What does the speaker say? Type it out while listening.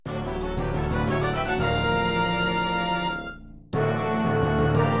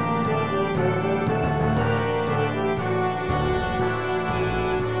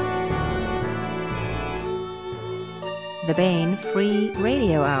the Baen Free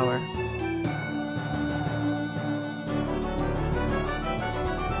Radio Hour.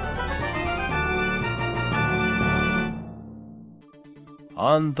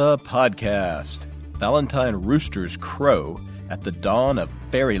 On the podcast, Valentine roosters crow at the dawn of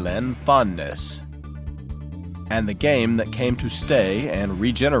fairyland fondness. And the game that came to stay and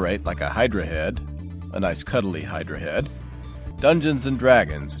regenerate like a Hydra head, a nice cuddly Hydra head, Dungeons &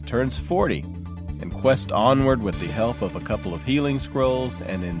 Dragons turns 40 and quest onward with the help of a couple of healing scrolls,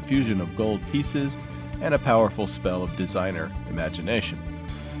 an infusion of gold pieces, and a powerful spell of designer imagination.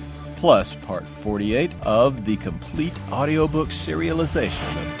 Plus part 48 of the complete audiobook serialization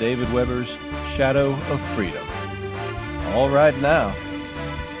of David Weber's Shadow of Freedom. All right now.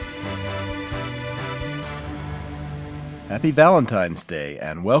 Happy Valentine's Day,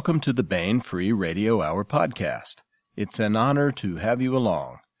 and welcome to the Baen Free Radio Hour podcast. It's an honor to have you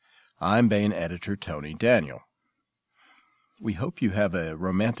along. I'm Baen editor Tony Daniel. We hope you have a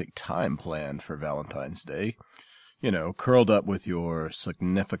romantic time planned for Valentine's Day. You know, curled up with your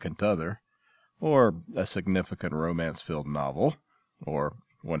significant other, or a significant romance-filled novel, or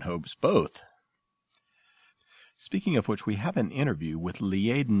one hopes both. Speaking of which, we have an interview with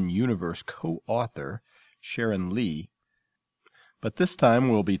Liaden Universe co-author Sharon Lee, but this time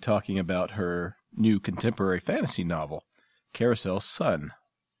we'll be talking about her new contemporary fantasy novel, Carousel Sun.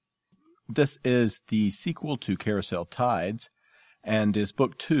 This is the sequel to Carousel Tides, and is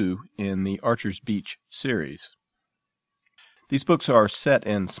book 2 in the Archer's Beach series. These books are set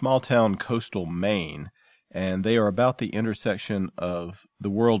in small-town coastal Maine, and they are about the intersection of the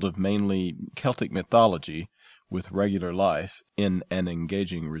world of mainly Celtic mythology with regular life in an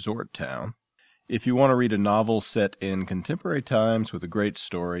engaging resort town. If you want to read a novel set in contemporary times with a great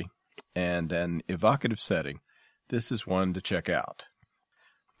story and an evocative setting, this is one to check out.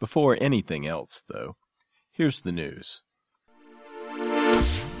 Before anything else, though, here's the news.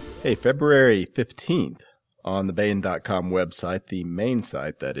 Hey, February 15th. On the Baen.com website, the main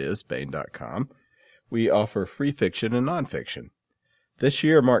site, that is, Baen.com, we offer free fiction and nonfiction. This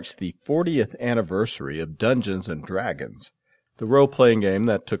year marks the 40th anniversary of Dungeons & Dragons, the role-playing game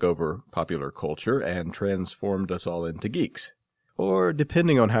that took over popular culture and transformed us all into geeks. Or,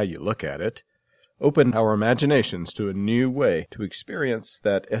 depending on how you look at it, opened our imaginations to a new way to experience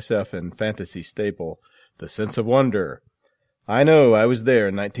that SF and fantasy staple, the sense of wonder. I know, I was there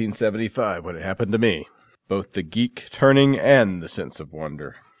in 1975 when it happened to me. Both the geek turning and the sense of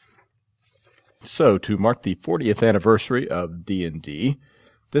wonder. So, to mark the 40th anniversary of D&D,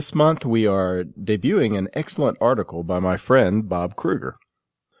 this month we are debuting an excellent article by my friend Bob Kruger.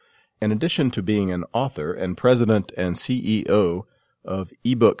 In addition to being an author and president and CEO of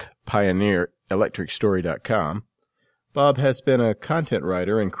ebook pioneer electricstory.com, Bob has been a content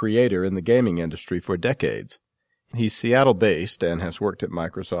writer and creator in the gaming industry for decades. He's Seattle-based and has worked at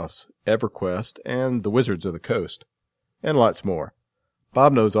Microsoft's EverQuest and the Wizards of the Coast, and lots more.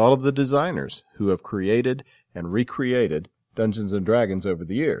 Bob knows all of the designers who have created and recreated Dungeons & Dragons over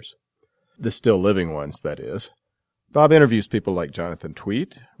the years. The still living ones, that is. Bob interviews people like Jonathan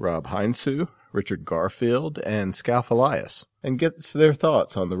Tweet, Rob Heinsu, Richard Garfield, and Scalf Elias, and gets their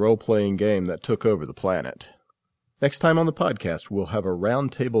thoughts on the role-playing game that took over the planet. Next time on the podcast, we'll have a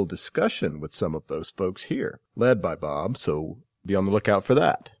roundtable discussion with some of those folks here, led by Bob, so be on the lookout for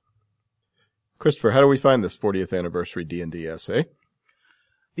that. Christopher, how do we find this 40th anniversary D&D essay?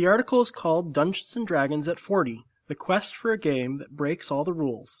 The article is called Dungeons & Dragons at 40, the quest for a game that breaks all the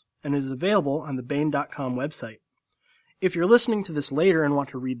rules, and is available on the Baen.com website. If you're listening to this later and want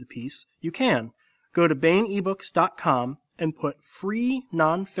to read the piece, you can. Go to BaenEbooks.com and put Free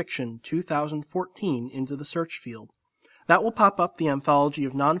Nonfiction 2014 into the search field. That will pop up the anthology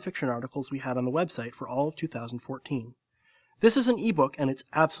of nonfiction articles we had on the website for all of 2014. This is an ebook and it's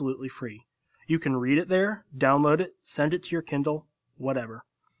absolutely free. You can read it there, download it, send it to your Kindle, whatever.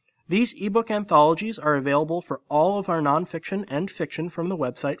 These ebook anthologies are available for all of our nonfiction and fiction from the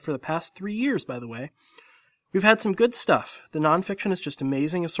website for the past 3 years, by the way. We've had some good stuff. The nonfiction is just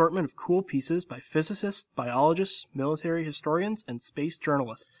amazing assortment of cool pieces by physicists, biologists, military historians, and space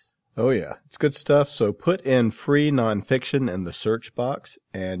journalists. Oh yeah, it's good stuff. So put in free nonfiction in the search box,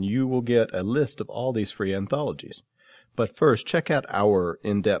 and you will get a list of all these free anthologies. But first, check out our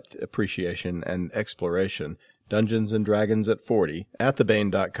in-depth appreciation and exploration, Dungeons & Dragons at 40, at the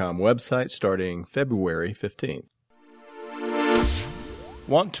Baen.com website starting February 15th.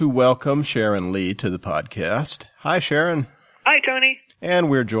 Want to welcome Sharon Lee to the podcast. Hi, Sharon. Hi, Tony. And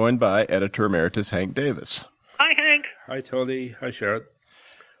we're joined by Editor Emeritus Hank Davis. Hi, Hank. Hi, Tony. Hi, Sharon.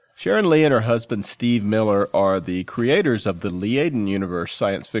 Sharon Lee and her husband Steve Miller are the creators of the Liaden Universe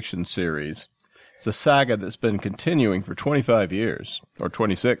science fiction series. It's a saga that's been continuing for 25 years, or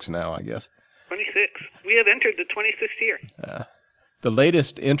 26 now, I guess. 26. We have entered the 26th year. The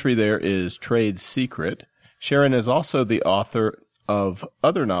latest entry there is Trade Secret. Sharon is also the author of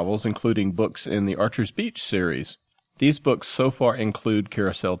other novels, including books in the Archer's Beach series. These books so far include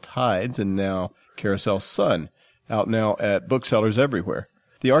Carousel Tides and now Carousel Sun, out now at booksellers everywhere.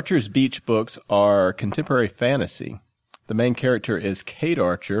 The Archer's Beach books are contemporary fantasy. The main character is Kate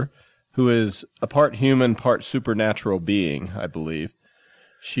Archer, who is a part human, part supernatural being, I believe.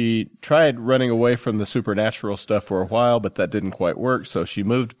 She tried running away from the supernatural stuff for a while, but that didn't quite work, so she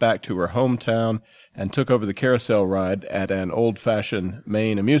moved back to her hometown and took over the carousel ride at an old-fashioned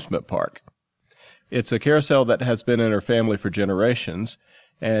Maine amusement park. It's a carousel that has been in her family for generations,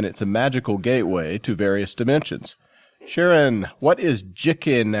 and it's a magical gateway to various dimensions. Sharon, what is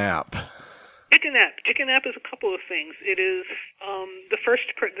Jickinap? Jickinap is a couple of things. It is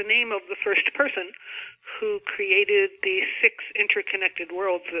the name of the first person who created the 6 interconnected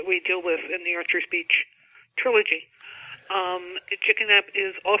worlds that we deal with in the Archer's Beach trilogy. Jickinap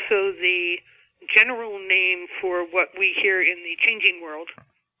is also the general name for what we hear in the changing world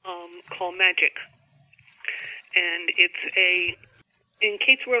called magic. And in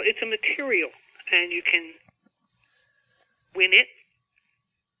Kate's world, it's a material, and you can win it,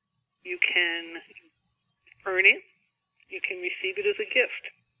 you can earn it, you can receive it as a gift.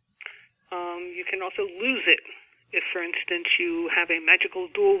 You can also lose it if, for instance, you have a magical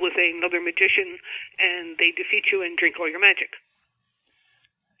duel with another magician and they defeat you and drink all your magic.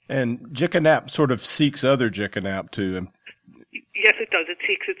 And Jickinap sort of seeks other Jickinap too. Yes, it does. It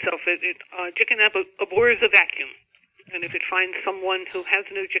seeks itself. Jickinap abhors a vacuum. And if it finds someone who has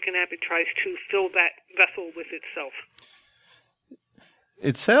no Jickinap, it tries to fill that vessel with itself.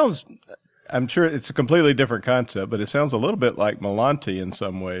 It sounds, I'm sure it's a completely different concept, but it sounds a little bit like Melanti in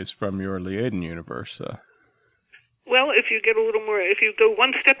some ways from your Liaden universe. Well, if you go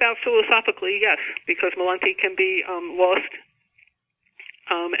one step out philosophically, yes, because Melanti can be lost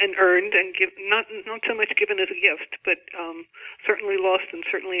and earned and not so much given as a gift, but certainly lost, and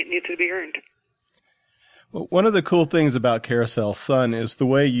certainly it needs to be earned. Well, one of the cool things about Carousel Sun is the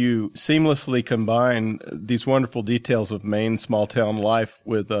way you seamlessly combine these wonderful details of Maine small-town life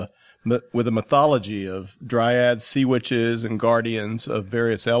with a mythology of dryads, sea witches, and guardians of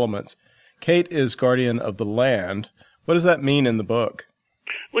various elements. Kate is guardian of the land. What does that mean in the book?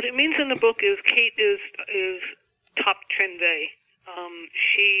 What it means in the book is Kate is top Trenve.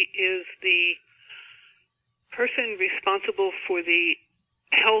 She is the person responsible for the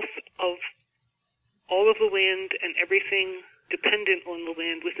health of all of the land and everything dependent on the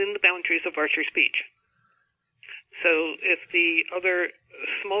land within the boundaries of Archer's Beach. So if the other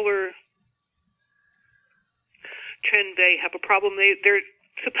smaller Trenve have a problem, they're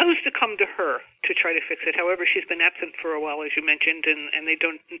supposed to come to her to try to fix it. However, she's been absent for a while, as you mentioned, and they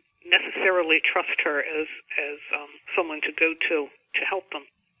don't necessarily trust her as someone to go to help them,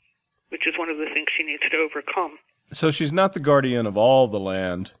 which is one of the things she needs to overcome. So she's not the guardian of all the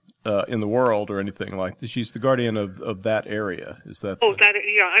land in the world or anything like that. She's the guardian of that area. Is that?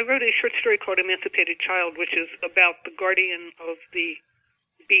 Yeah. I wrote a short story called Emancipated Child, which is about the guardian of the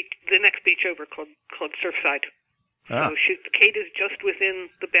beach, the next beach over called Surfside. So Kate is just within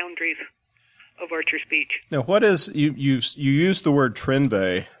the boundaries of Archer's Beach. Now, what is you use the word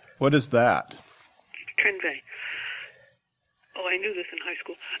Trenve? What is that? Trenve. Oh, I knew this in high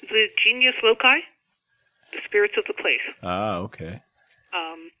school. The genius loci, the spirits of the place. Okay.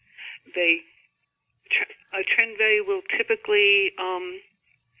 A Trenve will typically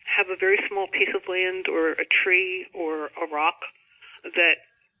have a very small piece of land or a tree or a rock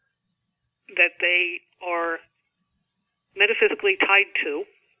that they are metaphysically tied to,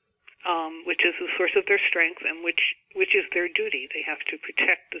 which is the source of their strength and which is their duty. They have to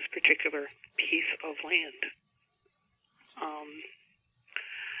protect this particular piece of land.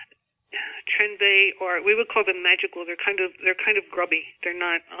 Trenve, or we would call them magical. They're kind of grubby. They're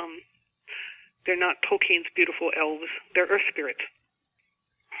not Tolkien's beautiful elves. They're earth spirits.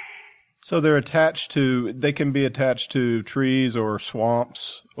 So they can be attached to trees or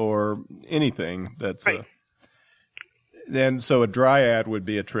swamps or anything that's right. Then so a dryad would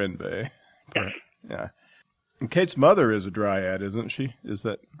be a Trenve. Yes. Yeah. And Kate's mother is a dryad, isn't she? Is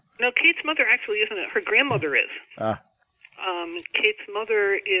that? No, Kate's mother actually isn't it. Her grandmother is. Kate's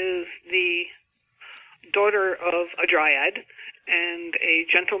mother is the daughter of a dryad and a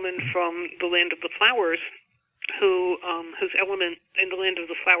gentleman from the Land of the Flowers whose element in the Land of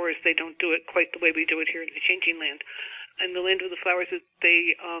the Flowers, they don't do it quite the way we do it here in the Changing Land. In the Land of the Flowers,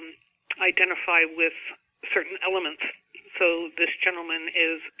 they identify with certain elements. also this gentleman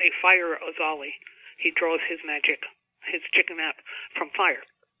is a fire Azali. He draws his magic, his Chicken-App, from fire.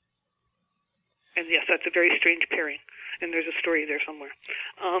 And yes, that's a very strange pairing, and there's a story there somewhere.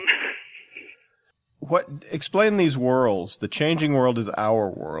 Explain these worlds. The changing world is our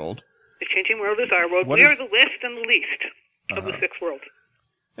world. The changing world is our world. We are the last and the least of the 6 worlds.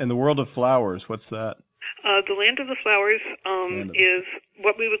 And the world of flowers, what's that? The land of the flowers is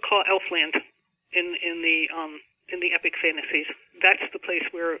what we would call Elfland in the epic fantasies. That's the place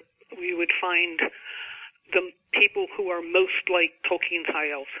where we would find the people who are most like Tolkien's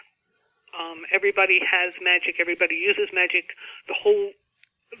high elves. Everybody has magic. Everybody uses magic.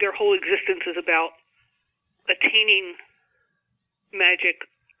 Their whole existence is about attaining magic,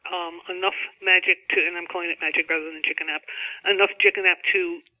 enough magic to, and I'm calling it magic rather than Chicken-App, enough Chicken-App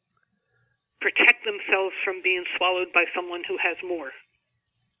to protect themselves from being swallowed by someone who has more.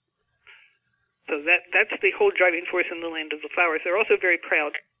 So that's the whole driving force in the land of the flowers. They're also very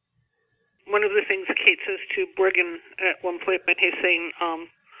proud. One of the things Kate says to Borgin at one point when he's saying,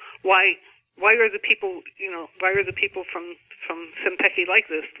 why are the people from Sempeki like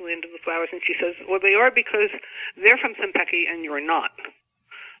this, the land of the flowers? And she says, well, they are because they're from Sempeki and you're not.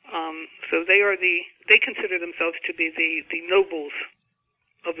 So they consider themselves to be the nobles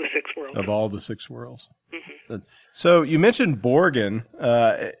of the 6 worlds. Of all the 6 worlds. Mm-hmm. So you mentioned Borgin.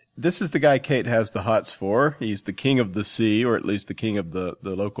 This is the guy Kate has the hots for. He's the king of the sea, or at least the king of the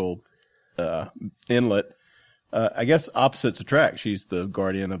local inlet. I guess opposites attract. She's the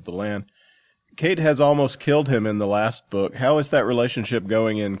guardian of the land. Kate has almost killed him in the last book. How is that relationship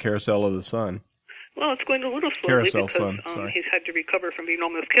going in Carousel of the Sun? Well, it's going a little slowly Carousel because Sun, sorry. He's had to recover from being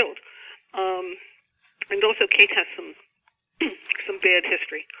almost killed. And also Kate has some bad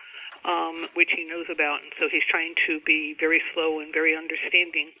history, which he knows about, and so he's trying to be very slow and very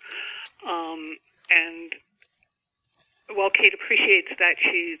understanding. And while Kate appreciates that,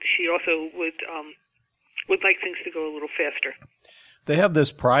 she also would like things to go a little faster. They have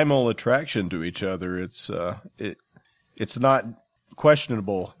this primal attraction to each other. It's not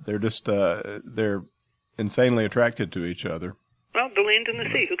questionable. They're just they're insanely attracted to each other. Well, the land and the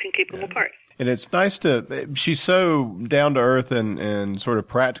sea, who can keep them apart? And it's nice she's so down to earth and sort of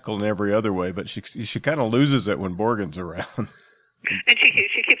practical in every other way, but she kind of loses it when Borgin's around. And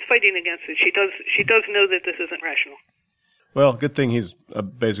she keeps fighting against it. She does know that this isn't rational. Well, good thing he's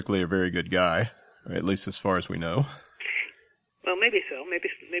basically a very good guy, at least as far as we know. Well, maybe so. Maybe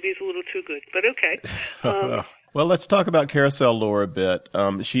he's a little too good, but okay. Well, let's talk about carousel lore a bit.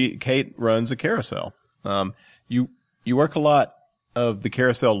 Kate runs a carousel. You work a lot of the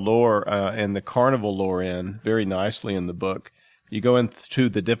carousel lore and the carnival lore in very nicely in the book. You go into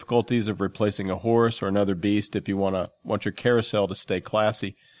the difficulties of replacing a horse or another beast if you want your carousel to stay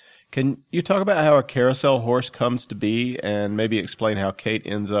classy. Can you talk about how a carousel horse comes to be and maybe explain how Kate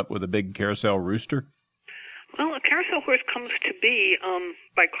ends up with a big carousel rooster? Well, a carousel horse comes to be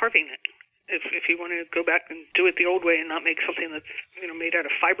by carving it. If you want to go back and do it the old way and not make something that's made out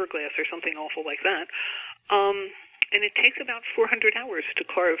of fiberglass or something awful like that. And it takes about 400 hours to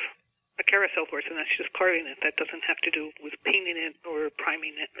carve a carousel horse, and that's just carving it. That doesn't have to do with painting it or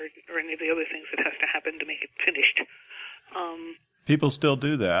priming it or any of the other things that has to happen to make it finished. People still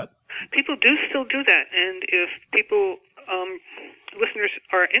do that. People do still do that, and if listeners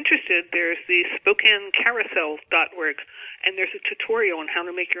are interested, there's the SpokaneCarousel.org, and there's a tutorial on how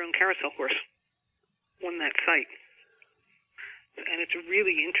to make your own carousel horse on that site. And it's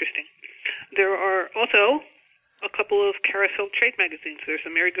really interesting. There are also a couple of carousel trade magazines. There's the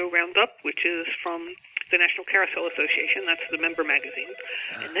Merry-Go Roundup, which is from the National Carousel Association. That's the member magazine.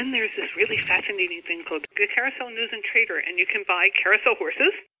 And then there's this really fascinating thing called the Carousel News and Trader, and you can buy carousel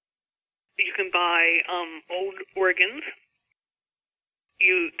horses. You can buy old organs.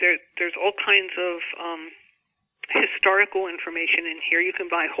 There's all kinds of historical information in here. You can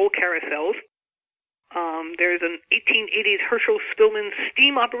buy whole carousels. There's an 1880s Herschel Spillman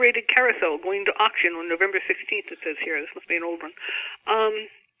steam-operated carousel going to auction on November 16th, it says here. This must be an old one.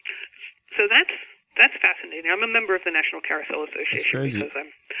 So that's fascinating. I'm a member of the National Carousel Association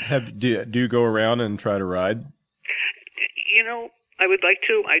because Do you go around and try to ride? I would like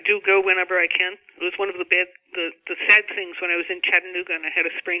to. I do go whenever I can. It was one of the sad things when I was in Chattanooga and I had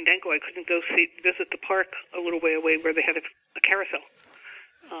a sprained ankle. I couldn't go visit the park a little way away where they had a carousel.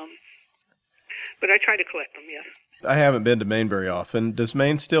 But I try to collect them, yes. I haven't been to Maine very often. Does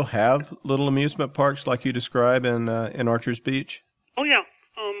Maine still have little amusement parks like you describe in Archer's Beach? Oh, yeah.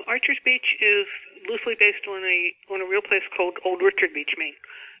 Archer's Beach is loosely based on a real place called Old Orchard Beach, Maine.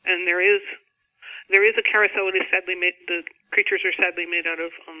 And there is a carousel. It is sadly made. The creatures are sadly made out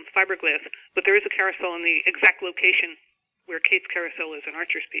of fiberglass. But there is a carousel in the exact location where Kate's Carousel is in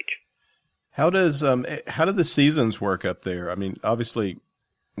Archer's Beach. How do the seasons work up there? I mean, obviously,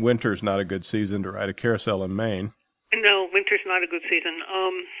 winter's not a good season to ride a carousel in Maine. No, winter's not a good season.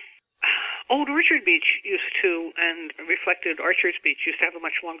 Old Orchard Beach used to, and reflected Archer's Beach, used to have a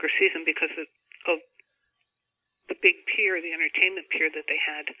much longer season because of the big pier, the entertainment pier that they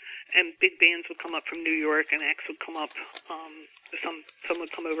had, and big bands would come up from New York, and acts would come up. Some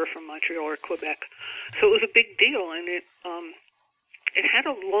would come over from Montreal or Quebec. So it was a big deal, and it had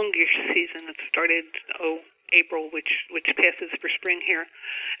a longish season. It started April, which passes for spring here,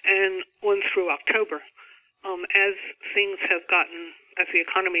 and went through October. As things have gotten, as the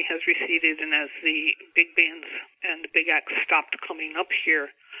economy has receded, and as the big bands and the big acts stopped coming up here,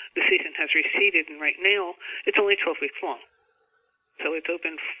 the season has receded, and right now it's only 12 weeks long. So it's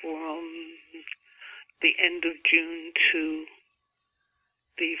open from the end of June to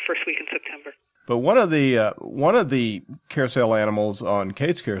the first week in September. But one of the carousel animals on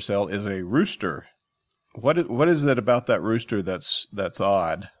Kate's Carousel is a rooster. What is it about that rooster that's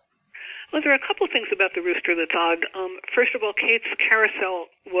odd? Well, there are a couple of things about the rooster that's odd. First of all, Kate's Carousel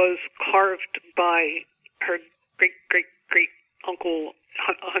was carved by her great-great-great-uncle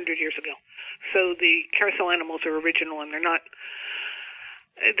 100 years ago. So the carousel animals are original, and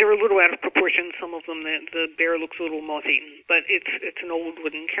they're a little out of proportion. Some of them, the bear looks a little moth-eaten, but it's an old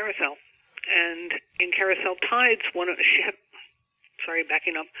wooden carousel. And in Carousel Tides,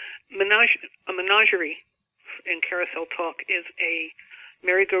 backing up, a menagerie in Carousel Talk is a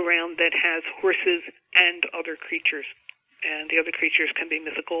merry-go-round that has horses and other creatures. And the other creatures can be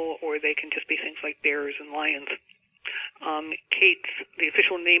mythical, or they can just be things like bears and lions. The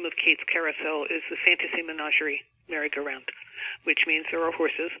official name of Kate's Carousel is the Fantasy Menagerie merry-go-round, which means there are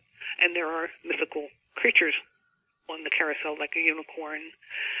horses and there are mythical creatures on the carousel, like a unicorn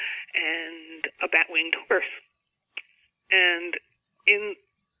and a bat-winged horse. And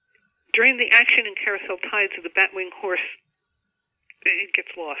during the action in Carousel Tides, the bat-winged horse, it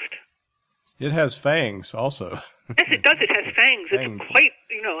gets lost. It has fangs also. Yes, it does. It has fangs. It's quite,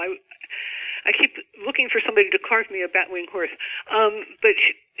 I keep looking for somebody to carve me a bat-winged horse. But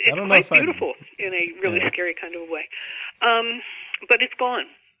it's quite beautiful in a really scary kind of way. But it's gone.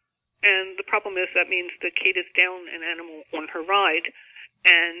 And the problem is that means that Kate is down an animal on her ride,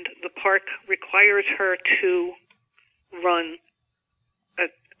 and the park requires her to run a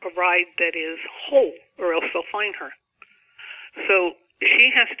ride that is whole, or else they'll fine her. So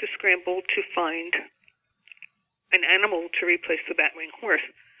she has to scramble to find an animal to replace the bat-winged horse.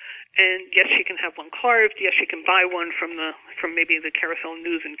 And yes, she can have one carved. Yes, she can buy one from maybe the Carousel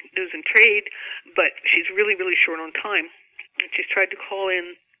News and Trade, but she's really, really short on time. And she's tried to call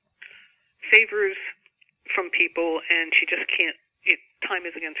in favors from people, and she just can't. Time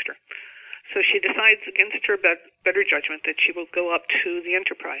is against her. So she decides against her better judgment that she will go up to the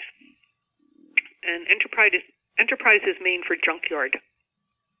Enterprise. And Enterprise is Maine for junkyard.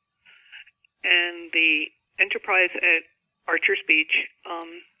 And the Enterprise at Archer's Beach,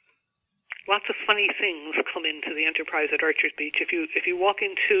 lots of funny things come into the Enterprise at Archer's Beach. If you walk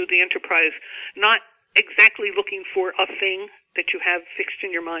into the Enterprise, not exactly looking for a thing that you have fixed in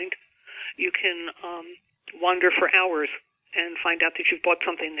your mind, you can wander for hours and find out that you've bought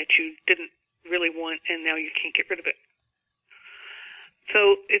something that you didn't really want, and now you can't get rid of it.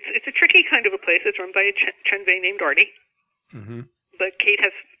 So it's a tricky kind of a place. It's run by a Chenvei named Artie. Mm-hmm. But Kate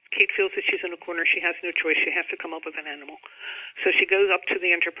feels that she's in a corner. She has no choice. She has to come up with an animal. So she goes up to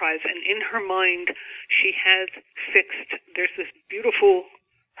the Enterprise, and in her mind, she has fixed, there's this beautiful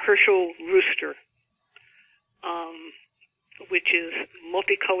Herschel rooster, which is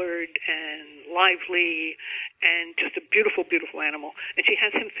multicolored and lively and just a beautiful, beautiful animal. And she has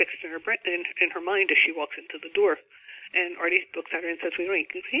him fixed in her mind as she walks into the door. And Artie looks at her and says, "We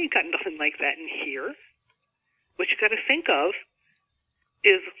ain't got nothing like that in here. What you got to think of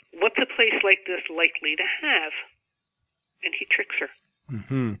is, what's a place like this likely to have?" And he tricks her.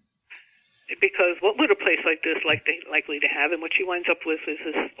 Mm-hmm. Because what would a place like this likely to have? And what she winds up with is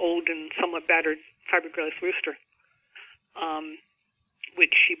this old and somewhat battered fiberglass rooster,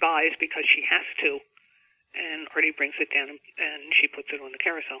 which she buys because she has to. And Artie brings it down, and she puts it on the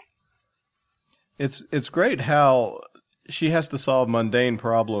carousel. It's great how she has to solve mundane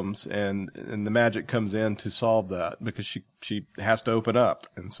problems, and the magic comes in to solve that, because she has to open up,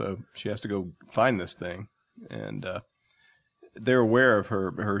 and so she has to go find this thing. And they're aware of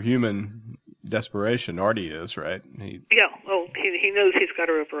her human desperation. Artie is, right? He knows he's got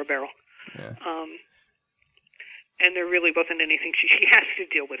her over a barrel. Yeah. And there really wasn't anything. She has to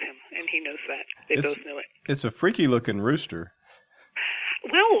deal with him, and he knows that. They both know it. It's a freaky-looking rooster.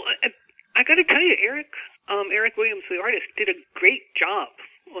 Well, I got to tell you, Eric, Eric Williams, the artist, did a great job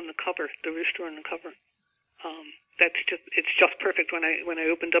on the cover, the rooster on the cover. It's just perfect. When I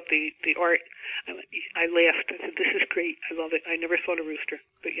opened up the art, I laughed. I said, "This is great. I love it. I never saw a rooster,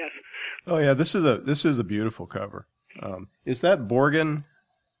 but yes." Oh yeah, this is a beautiful cover. Is that Borgen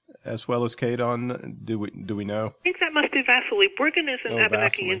as well as Kate on? Do we know? I think that must be Vasily. Borgen is an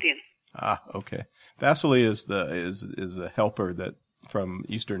Abenaki Vasily. Indian. Ah, okay. Vasily is a helper that from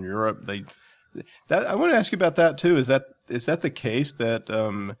Eastern Europe. I want to ask you about that too. Is that the case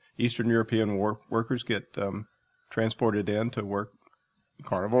that Eastern European workers get transported in to work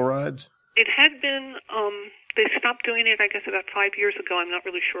carnival rides? It had been. They stopped doing it, I guess, about 5 years ago. I'm not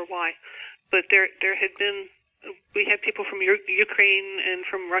really sure why, but there had been. We had people from Ukraine and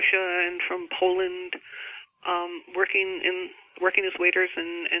from Russia and from Poland working as waiters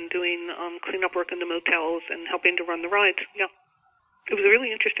and doing cleanup work in the motels and helping to run the rides. Yeah, it was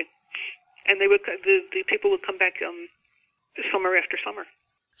really interesting. And the people would come back summer after summer.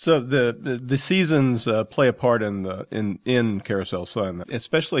 So the seasons play a part in Carousel Sun,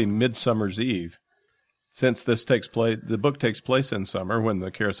 especially Midsummer's Eve. Since the book takes place in summer when the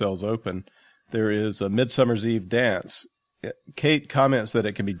carousel's open, there is a Midsummer's Eve dance. Kate comments that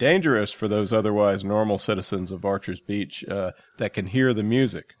it can be dangerous for those otherwise normal citizens of Archer's Beach that can hear the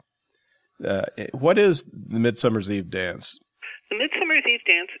music. What is the Midsummer's Eve dance? The Midsummer's Eve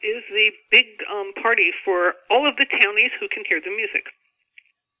dance is the big party for all of the townies who can hear the music.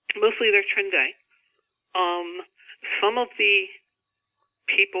 Mostly they're Trendai. Some of the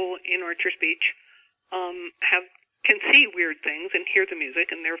people in Archer's Beach can see weird things and hear the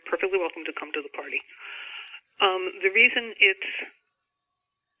music, and they're perfectly welcome to come to the party. The reason it's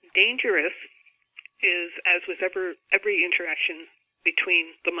dangerous is, as with every interaction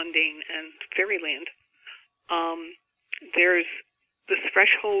between the mundane and fairyland, there's this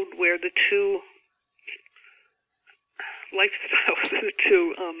threshold where the two lifestyles, the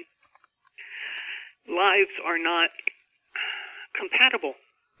two lives are not compatible.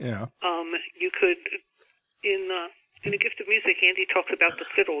 Yeah. You could, in A Gift of Music, Andy talks about the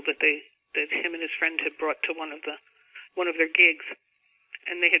fiddle that him and his friend had brought to one of their gigs,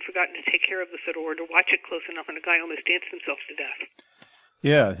 and they had forgotten to take care of the fiddle or to watch it close enough, and the guy almost danced himself to death.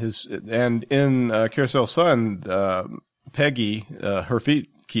 Yeah, and in Carousel Sun, Peggy, her feet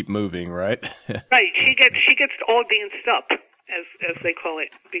keep moving, right? Right. She gets all danced up, as they call it,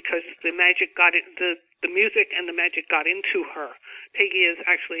 because the magic got it. The music and the magic got into her. Peggy is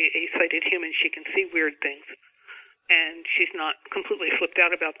actually a sighted human. She can see weird things, and she's not completely flipped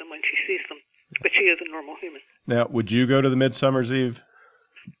out about them when she sees them. But she is a normal human. Now, would you go to the Midsummer's Eve?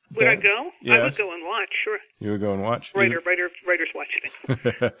 Would I go? Yes. I would go and watch, sure. You would go and watch? Writers watch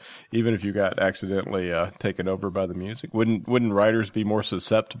things. Even if you got accidentally taken over by the music? Wouldn't writers be more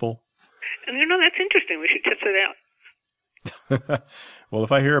susceptible? And that's interesting. We should test it out. Well,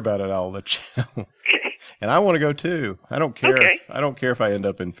 if I hear about it, I'll let you know. Okay. And I want to go too. I don't care. Okay. I don't care if I end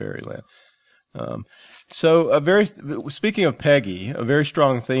up in Fairyland. Speaking of Peggy, a very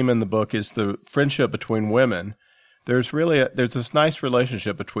strong theme in the book is the friendship between women. There's this nice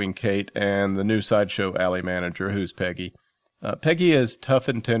relationship between Kate and the new Sideshow Alley manager, who's Peggy. Peggy is tough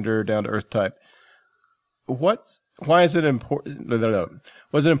and tender, down to earth type. Why is it important?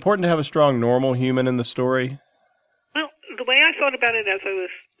 Was it important to have a strong, normal human in the story? Well, the way I thought about it as I was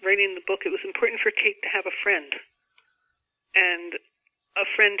writing the book, it was important for Kate to have a friend, and a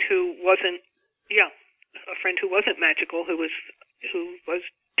friend who wasn't magical, who was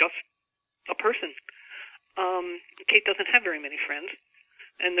just a person. Kate doesn't have very many friends,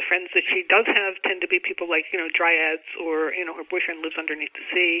 and the friends that she does have tend to be people like, dryads, or, her boyfriend lives underneath the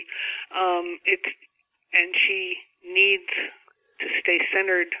sea. And she needs to stay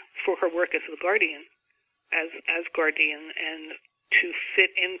centered for her work as the guardian, as guardian, and to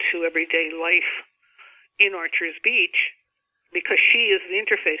fit into everyday life in Archer's Beach, because she is the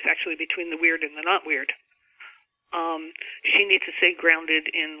interface actually between the weird and the not weird. She needs to stay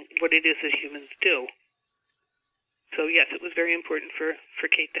grounded in what it is that humans do. So, yes, it was very important for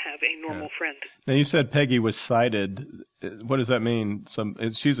Kate to have a normal friend. Now, you said Peggy was sighted. What does that mean?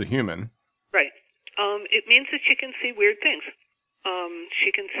 She's a human. Right. It means that she can see weird things.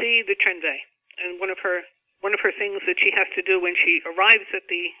 She can see the Trendai. And one of her things that she has to do when she arrives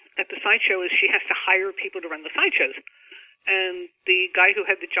at the sideshow is she has to hire people to run the sideshows. And the guy who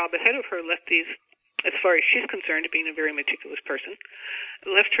had the job ahead of her left these, as far as she's concerned, being a very meticulous person,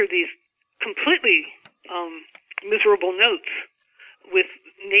 left her these completely miserable notes with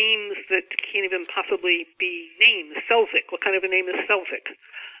names that can't even possibly be names. Selvik. What kind of a name is Selvik?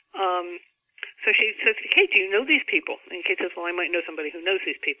 So she says, Kate, do you know these people? And Kate says, well, I might know somebody who knows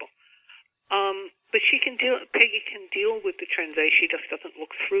these people. But Peggy can deal with the Trenzei. She just doesn't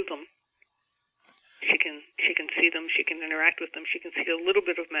look through them. She can see them. She can interact with them. She can see a little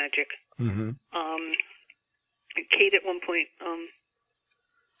bit of magic. Mm-hmm. Kate at one point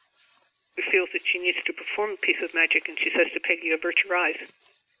feels that she needs to perform a piece of magic, and she says to Peggy, "Avert your eyes."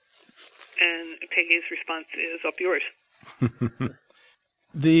 And Peggy's response is, "Up yours."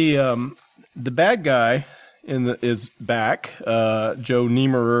 The bad guy is back. Joe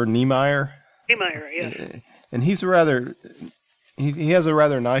Niemeyer. Niemeyer, yes. And he's he has a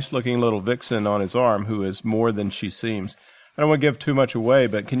rather nice looking little vixen on his arm who is more than she seems. I don't want to give too much away,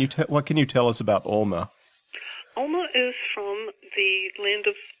 but what can you tell us about Ulma? Ulma is from the land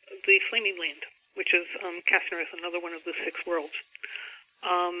of the Flaming Land, which is Casnereth, another one of the 6 worlds.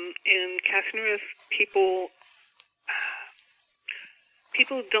 In Casnereth, people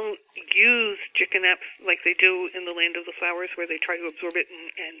don't use Jickanapps like they do in the Land of the Flowers, where they try to absorb it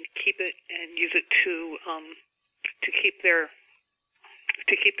and keep it and use it to keep their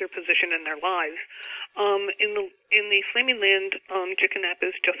position in their lives. In the Flaming Land, Jickanap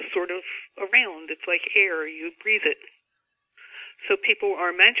is just sort of around. It's like air; you breathe it. So people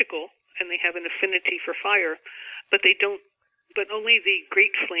are magical and they have an affinity for fire, but they don't. But only the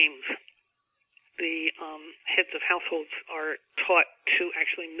great flames, the heads of households, are taught to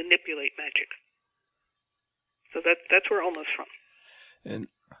actually manipulate magic. So that's where Ulma's from. And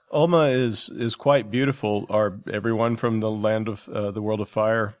Ulma is quite beautiful. Are everyone from the land of the world of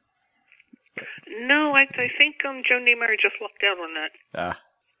fire? No, I think Joe Niemeyer just lucked out on that.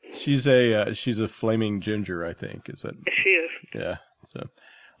 She's a flaming ginger, I think. Is it? Yes, she is. Yeah.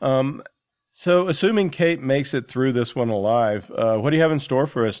 So assuming Kate makes it through this one alive, what do you have in store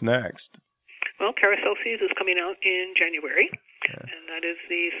for us next? Well, Carousel Sun is coming out in January, and that is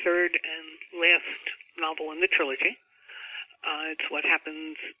the 3rd and last novel in the trilogy. It's what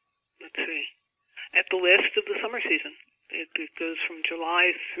happens, at the last of the summer season. It goes from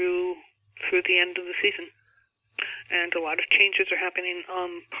July through the end of the season. And a lot of changes are happening.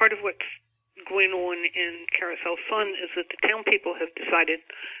 Part of what's going on in Carousel Sun is that the town people have decided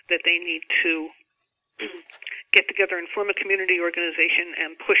that they need to get together and form a community organization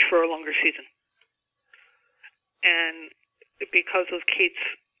and push for a longer season. And because of Kate's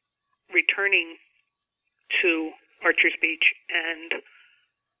returning to Archer's Beach and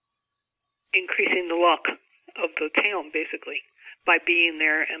increasing the luck of the town, basically, by being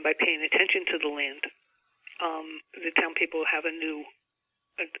there and by paying attention to the land, the town people have a new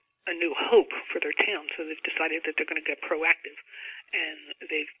hope for their town. So they've decided that they're going to get proactive, and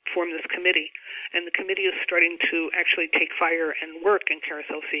they've formed this committee. And the committee is starting to actually take fire and work in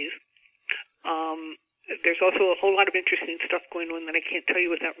Carousel Seas. There's also a whole lot of interesting stuff going on that I can't tell you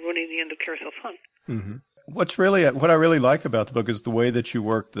without ruining the end of Carousel Sun. Mm-hmm. What I really like about the book is the way that you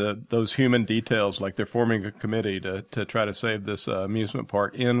work those human details, like they're forming a committee to try to save this amusement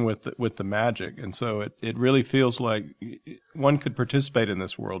park in with the magic, and so it really feels like one could participate in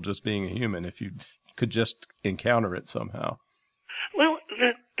this world just being a human if you could just encounter it somehow. Well,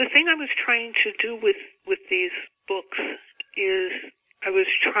 the thing I was trying to do with these books is I was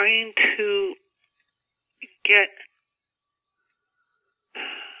trying to get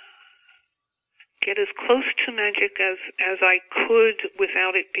as close to magic as I could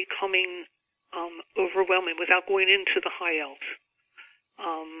without it becoming overwhelming, without going into the high elves,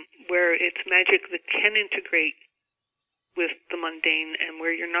 where it's magic that can integrate with the mundane and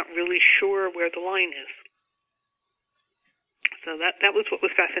where you're not really sure where the line is. So that was what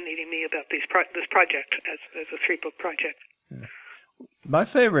was fascinating me about this project as a 3-book project. Yeah.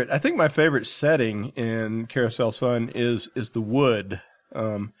 I think my favorite setting in Carousel Sun is the wood.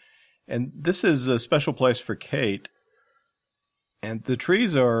 And this is a special place for Kate. And the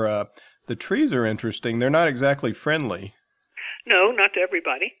trees are interesting. They're not exactly friendly. No, not to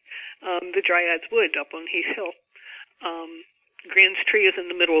everybody. The Dryad's Wood up on Heath Hill. Gran's tree is in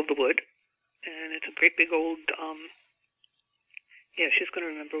the middle of the wood, and it's a great big old. She's going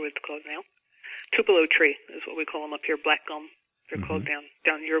to remember what it's called now. Tupelo tree is what we call them up here. Black gum. They're called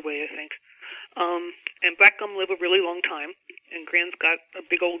down your way, I think. And black gum live a really long time, and Gran's got a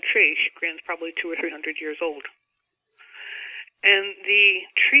big old tree. Gran's probably 200 or 300 years old. And the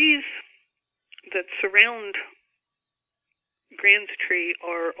trees that surround Gran's tree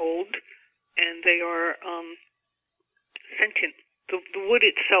are old, and they are sentient. The wood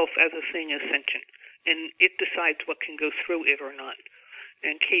itself as a thing is sentient, and it decides what can go through it or not.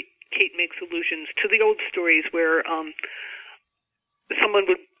 And Kate makes allusions to the old stories where someone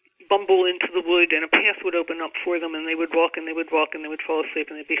would bumble into the wood and a path would open up for them, and they would walk and they would walk and they would fall asleep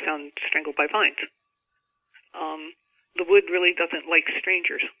and they'd be found strangled by vines. The wood really doesn't like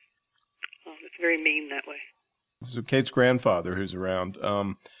strangers. It's very Maine that way. So Kate's grandfather, who's around,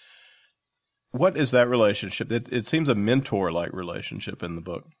 what is that relationship? It seems a mentor-like relationship in the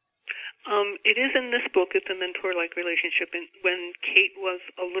book. It is in this book. It's a mentor-like relationship. And when Kate was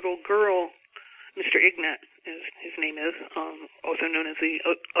a little girl, Mr. Ignat, as his name is, also known as the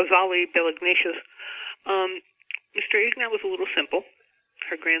Ozali Belignatius, Mr. Ignat was a little simple,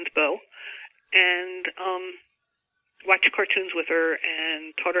 her grand's beau, and watched cartoons with her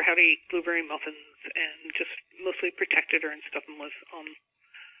and taught her how to eat blueberry muffins and just mostly protected her and stuff, and was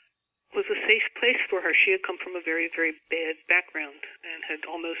a safe place for her. She had come from a very, very bad background and had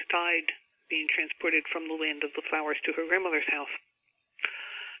almost died being transported from the land of the flowers to her grandmother's house.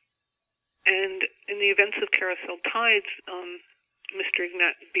 And in the events of Carousel Tides, Mr.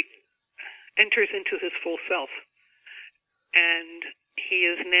 Ignat enters into his full self, and he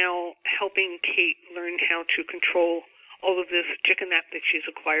is now helping Kate learn how to control all of this jickanap that she's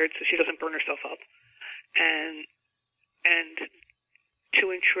acquired so she doesn't burn herself up, and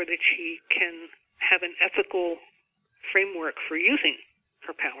to ensure that she can have an ethical framework for using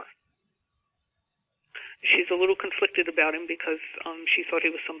her power. She's a little conflicted about him because she thought he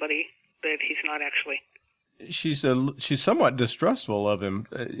was somebody that he's not actually. She's somewhat distrustful of him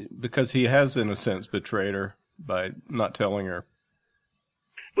because he has, in a sense, betrayed her by not telling her.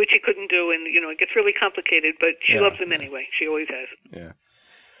 Which he couldn't do, and, it gets really complicated, but she loves him anyway. She always has. Yeah.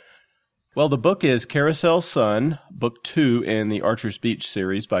 Well, the book is Carousel Sun, Book 2 in the Archer's Beach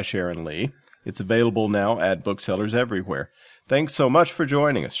series by Sharon Lee. It's available now at booksellers everywhere. Thanks so much for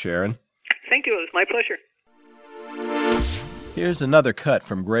joining us, Sharon. Thank you. It was my pleasure. Here's another cut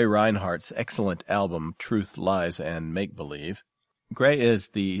from Gray Rinehart's excellent album, Truth, Lies, and Make-Believe. Gray is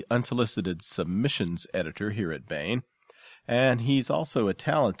the unsolicited submissions editor here at Baen, and he's also a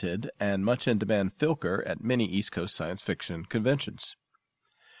talented and much-in-demand filker at many East Coast science fiction conventions.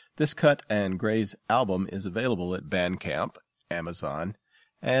 This cut and Gray's album is available at Bandcamp, Amazon,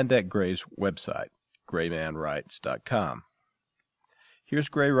 and at Gray's website, graymanwrites.com. Here's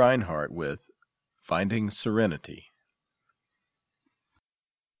Gray Rinehart with Finding Serenity.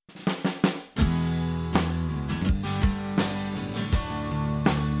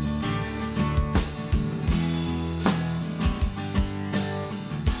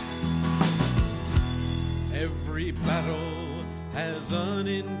 Every battle has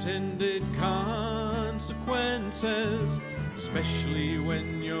unintended consequences, especially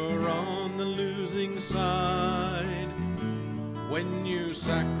when you're on the losing side. When you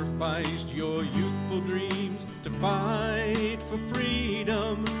sacrificed your youthful dreams to fight for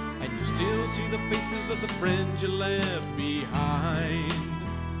freedom, and you still see the faces of the friends you left behind.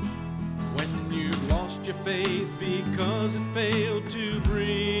 When you lost your faith because it failed to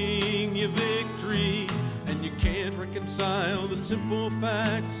bring you victory, and you can't reconcile the simple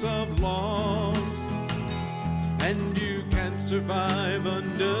facts of loss, and you can't survive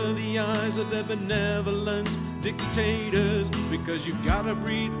under the eyes of their benevolent dictators, because you've gotta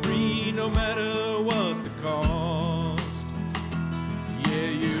breathe free no matter what the cost. Yeah,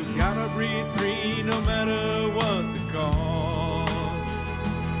 you've gotta breathe free no matter what the cost.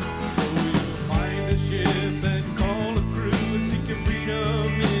 So you find a ship and call a crew and seek your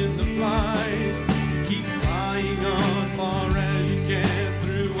freedom in the flight. Keep flying on far as you can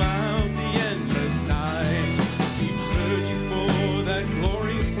throughout the endless night. Keep searching for that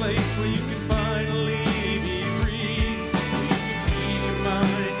glorious place where you can finally be free, where you can ease your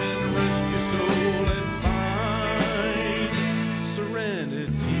mind and rest your soul and find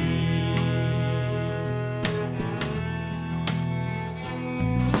serenity.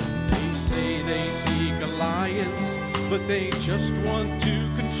 They say they seek alliance, but they just want to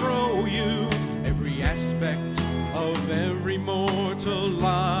control you, every aspect of every mortal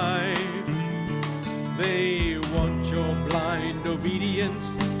life. They want your blind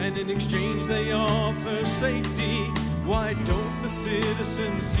obedience, and in exchange they offer safety. Why don't the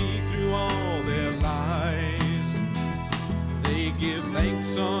citizens see through all their lies? They give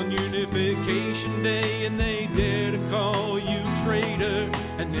thanks on Unification Day, and they dare to call you traitor,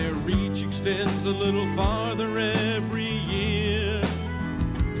 and their reach extends a little farther every year.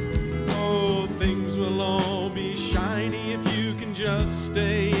 Oh, things will all be shiny if you can just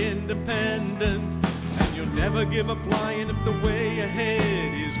stay independent, and you'll never give up flying if the way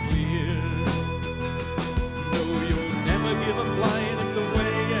ahead is clear. No, you'll never give up flying if the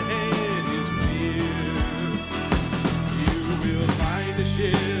way ahead is clear. You will find a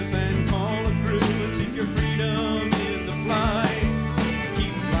ship and call a crew and seek your freedom in the flight.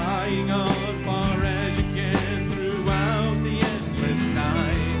 Keep flying on far as you can throughout the endless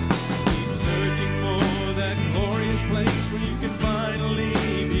night. Keep searching for that glorious place where you can finally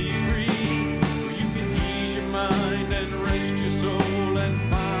be free,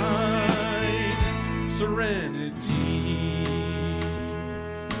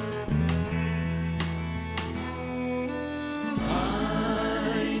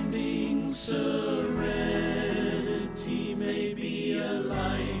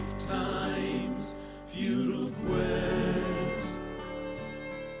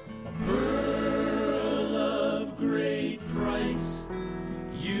 price.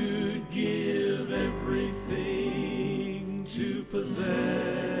 You'd give everything to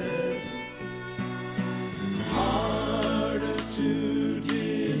possess. Harder to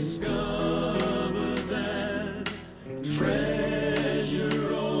discover than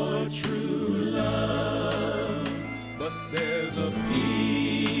treasure or true love. But there's a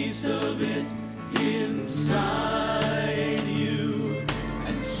piece of it inside you,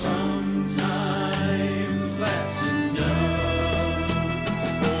 and sometimes that's enough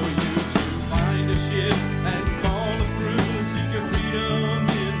for you to find a ship and call it through, seek your freedom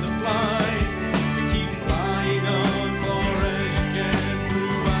in the flight, and keep flying on far as you can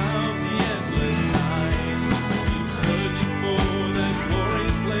throughout the endless night. Keep searching for that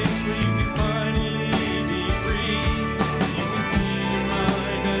glorious place where you can finally be free. You can ease your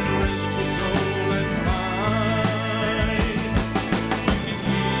mind and rest your soul and find. You can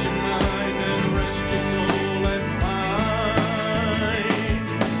ease your mind and rest your soul and find.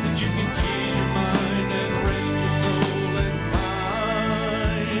 That you can ease your mind and rest your soul and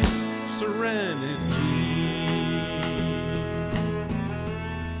find serenity.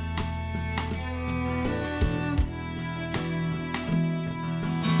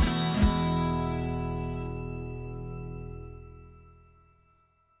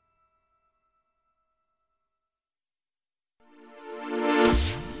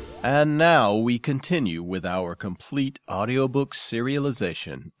 And now we continue with our complete audiobook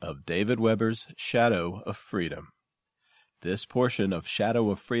serialization of David Weber's Shadow of Freedom. This portion of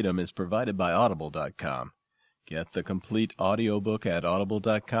Shadow of Freedom is provided by Audible.com. Get the complete audiobook at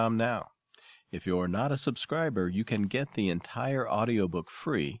Audible.com now. If you're not a subscriber, you can get the entire audiobook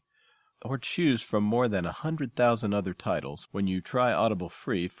free, or choose from more than 100,000 other titles when you try Audible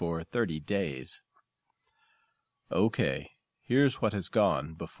free for 30 days. Okay. Here's what has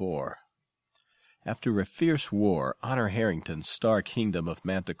gone before. After a fierce war, Honor Harrington's star kingdom of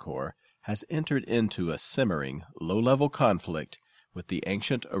Manticore has entered into a simmering, low-level conflict with the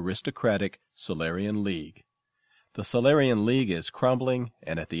ancient aristocratic Solarian League. The Solarian League is crumbling,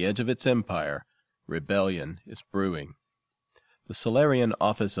 and at the edge of its empire, rebellion is brewing. The Solarian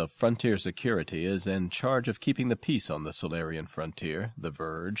Office of Frontier Security is in charge of keeping the peace on the Solarian frontier, the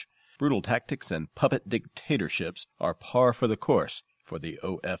Verge. Brutal tactics and puppet dictatorships are par for the course for the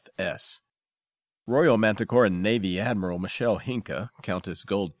OFS. Royal Manticoran Navy Admiral Michelle Hinka, Countess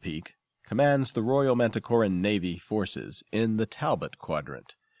Goldpeak, commands the Royal Manticoran Navy forces in the Talbot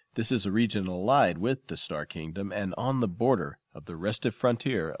Quadrant. This is a region allied with the Star Kingdom and on the border of the restive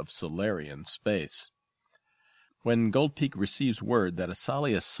frontier of Solarian space. When Goldpeak receives word that a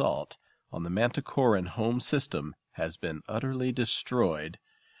Sali assault on the Manticoran home system has been utterly destroyed,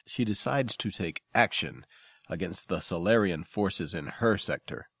 she decides to take action against the Solarian forces in her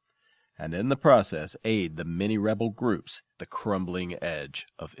sector, and in the process aid the many rebel groups at the crumbling edge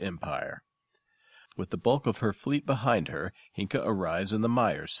of empire. With the bulk of her fleet behind her, Hinka arrives in the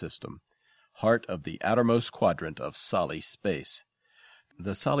Myers system, heart of the outermost quadrant of Sali space.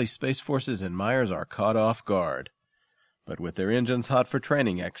 The Sali space forces in Myers are caught off guard, but with their engines hot for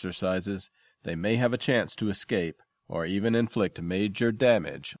training exercises, they may have a chance to escape or even inflict major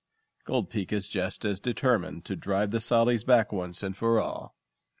damage. Goldpeak is just as determined to drive the Salis back once and for all.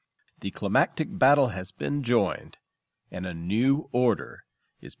 The climactic battle has been joined, and a new order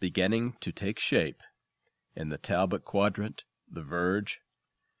is beginning to take shape in the Talbot Quadrant, the Verge,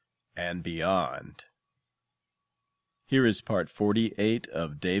 and beyond. Here is part 48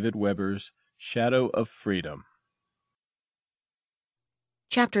 of David Weber's Shadow of Freedom.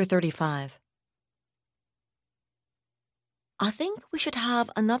 Chapter 35. I think we should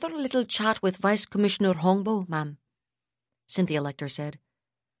have another little chat with Vice Commissioner Hongbo, ma'am, Cynthia Lecter said.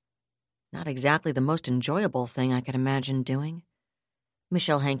 Not exactly the most enjoyable thing I could imagine doing,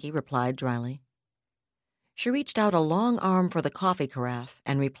 Michelle Hankey replied dryly. She reached out a long arm for the coffee carafe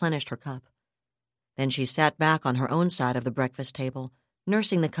and replenished her cup. Then she sat back on her own side of the breakfast table,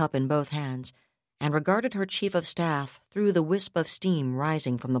 nursing the cup in both hands, and regarded her chief of staff through the wisp of steam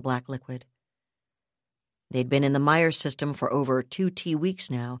rising from the black liquid. They'd been in the Myers system for over 2 weeks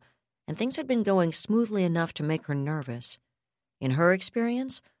now, and things had been going smoothly enough to make her nervous. In her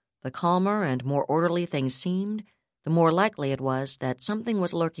experience, the calmer and more orderly things seemed, the more likely it was that something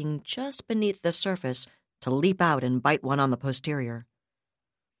was lurking just beneath the surface to leap out and bite one on the posterior.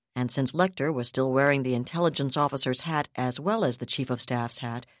 And since Lecter was still wearing the intelligence officer's hat as well as the chief of staff's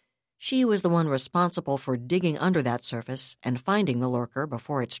hat, she was the one responsible for digging under that surface and finding the lurker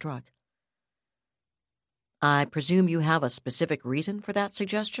before it struck. I presume you have a specific reason for that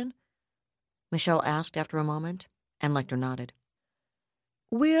suggestion? Michelle asked after a moment, and Lecter nodded.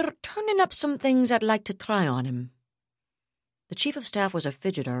 We're turning up some things I'd like to try on him. The chief of staff was a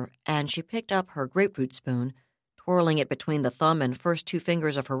fidgeter, and she picked up her grapefruit spoon, twirling it between the thumb and first two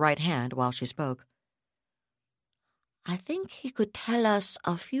fingers of her right hand while she spoke. I think he could tell us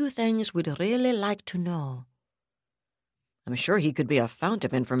a few things we'd really like to know. I'm sure he could be a fount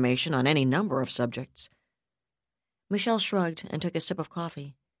of information on any number of subjects. Michelle shrugged and took a sip of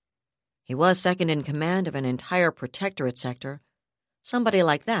coffee. He was second in command of an entire protectorate sector. Somebody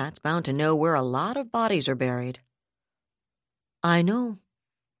like that's bound to know where a lot of bodies are buried. I know.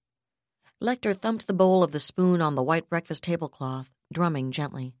 Lecter thumped the bowl of the spoon on the white breakfast tablecloth, drumming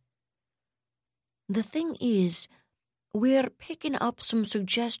gently. The thing is, we're picking up some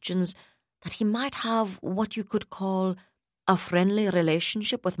suggestions that he might have what you could call a friendly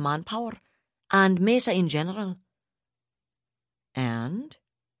relationship with Manpower and Mesa in general. And?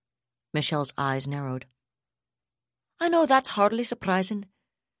 Michelle's eyes narrowed. I know that's hardly surprising,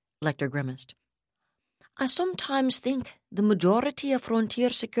 Lecter grimaced. I sometimes think the majority of frontier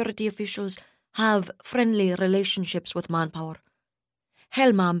security officials have friendly relationships with Manpower.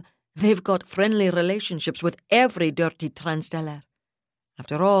 Hell, ma'am, they've got friendly relationships with every dirty Transteller.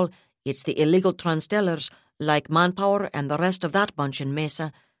 After all, it's the illegal Transtellers, like Manpower and the rest of that bunch in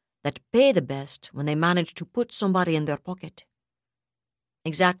Mesa, that pay the best when they manage to put somebody in their pocket.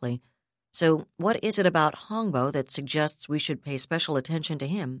 Exactly. So what is it about Hongbo that suggests we should pay special attention to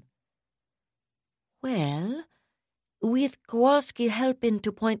him? Well, with Kowalski helping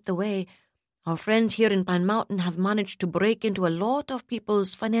to point the way, our friends here in Pine Mountain have managed to break into a lot of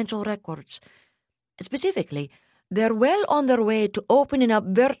people's financial records. Specifically, they're well on their way to opening up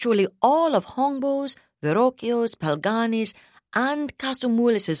virtually all of Hongbo's, Verrocchio's, Palgani's, and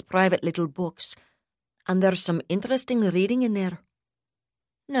Casumulis's private little books. And there's some interesting reading in there.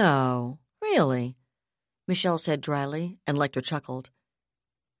 No, really, Michelle said dryly, and Lecter chuckled.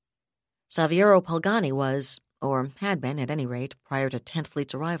 Saviero Palgani was, or had been at any rate, prior to 10th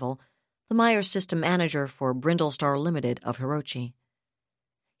Fleet's arrival, the Myers system manager for Brindlestar Limited of Hirochi.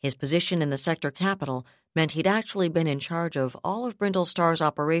 His position in the sector capital meant he'd actually been in charge of all of Brindlestar's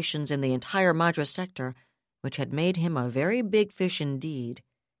operations in the entire Madras sector, which had made him a very big fish indeed.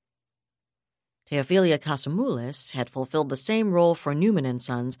 Teophilia Casumulis had fulfilled the same role for Newman &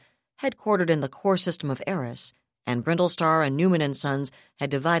 Sons, headquartered in the core system of Eris, and Brindlestar and Newman & Sons had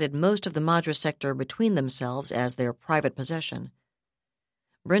divided most of the Madras sector between themselves as their private possession.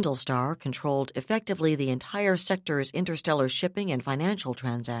 Brindlestar controlled effectively the entire sector's interstellar shipping and financial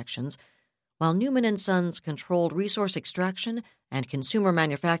transactions, while Newman & Sons controlled resource extraction and consumer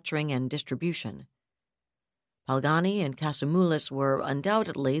manufacturing and distribution. Palgani and Casumulis were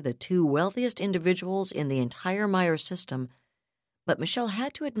undoubtedly the two wealthiest individuals in the entire Myers system, but Michelle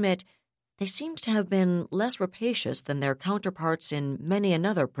had to admit they seemed to have been less rapacious than their counterparts in many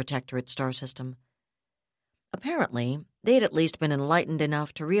another protectorate star system. Apparently, they'd at least been enlightened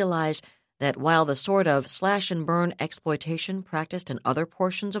enough to realize that while the sort of slash-and-burn exploitation practiced in other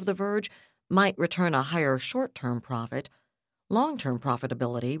portions of the Verge might return a higher short-term profit, long-term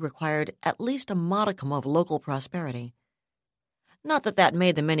profitability required at least a modicum of local prosperity. Not that that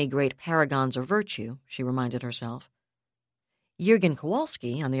made them any great paragons of virtue, she reminded herself. Jürgen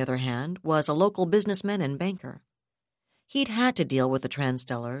Kowalski, on the other hand, was a local businessman and banker. He'd had to deal with the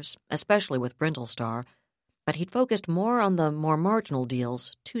Transtellers, especially with Brindlestar, but he'd focused more on the more marginal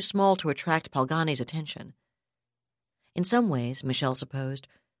deals, too small to attract Palgani's attention. In some ways, Michelle supposed,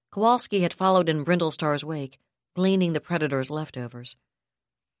 Kowalski had followed in Brindlestar's wake, gleaning the Predator's leftovers.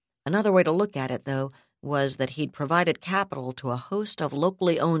 Another way to look at it, though, was that he'd provided capital to a host of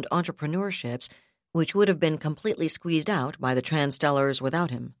locally owned entrepreneurships which would have been completely squeezed out by the Transtellers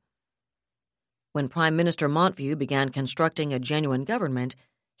without him. When Prime Minister Montview began constructing a genuine government,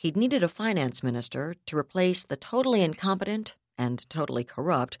 he'd needed a finance minister to replace the totally incompetent and totally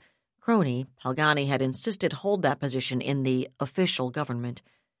corrupt crony Palgani had insisted hold that position in the official government.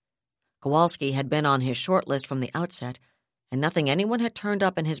 Kowalski had been on his short list from the outset, and nothing anyone had turned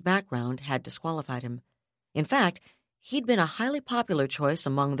up in his background had disqualified him. In fact, he'd been a highly popular choice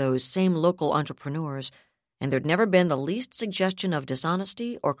among those same local entrepreneurs, and there'd never been the least suggestion of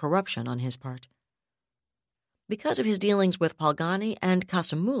dishonesty or corruption on his part. Because of his dealings with Palgani and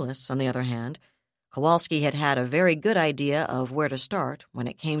Casumulis, on the other hand, Kowalski had had a very good idea of where to start when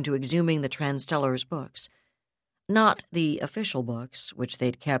it came to exhuming the Transtellers' books. Not the official books, which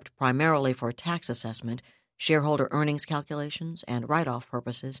they'd kept primarily for tax assessment, shareholder earnings calculations, and write-off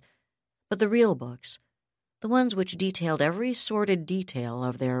purposes, but the real books, the ones which detailed every sordid detail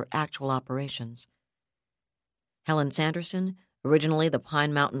of their actual operations. Helen Sanderson, originally the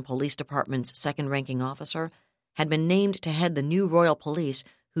Pine Mountain Police Department's second-ranking officer, had been named to head the new Royal Police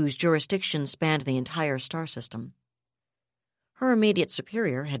whose jurisdiction spanned the entire star system. Her immediate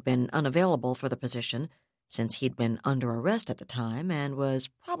superior had been unavailable for the position, since he'd been under arrest at the time and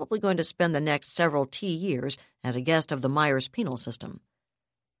was probably going to spend the next several years as a guest of the Myers penal system.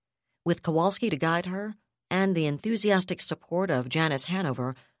 With Kowalski to guide her, and the enthusiastic support of Janice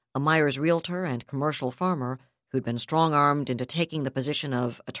Hanover, a Myers realtor and commercial farmer who'd been strong-armed into taking the position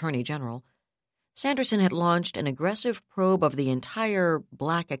of Attorney General, Sanderson had launched an aggressive probe of the entire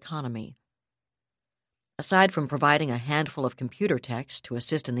black economy. Aside from providing a handful of computer techs to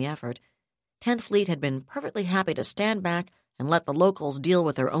assist in the effort, 10th Fleet had been perfectly happy to stand back and let the locals deal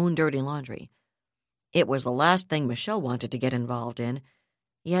with their own dirty laundry. It was the last thing Michelle wanted to get involved in,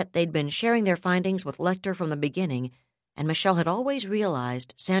 yet they'd been sharing their findings with Lecter from the beginning, and Michelle had always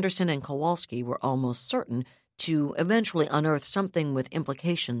realized Sanderson and Kowalski were almost certain to eventually unearth something with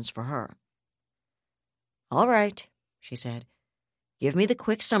implications for her. "All right," she said. "Give me the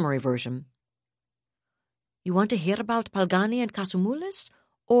quick summary version." "You want to hear about Palgani and Kasumulis,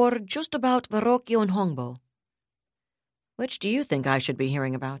 or just about Verrocchio and Hongbo?" "Which do you think I should be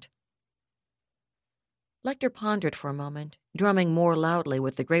hearing about?" Lecter pondered for a moment, drumming more loudly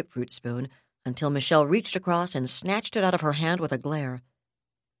with the grapefruit spoon, until Michelle reached across and snatched it out of her hand with a glare.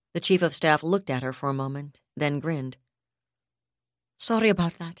 The chief of staff looked at her for a moment, then grinned. "Sorry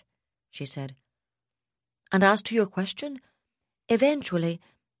about that," she said. "And as to your question, eventually,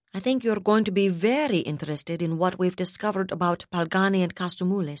 I think you're going to be very interested in what we've discovered about Palgani and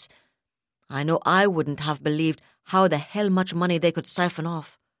Kasumulis. I know I wouldn't have believed how the hell much money they could siphon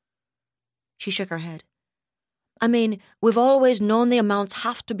off." She shook her head. "I mean, we've always known the amounts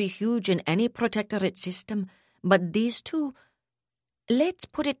have to be huge in any protectorate system, but these two, let's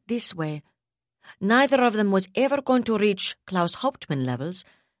put it this way. Neither of them was ever going to reach Klaus Hauptmann levels,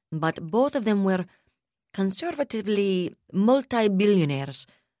 but both of them were conservatively multi-billionaires.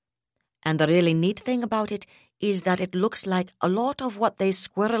 And the really neat thing about it is that it looks like a lot of what they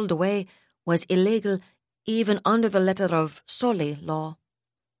squirreled away was illegal even under the letter of Soli law.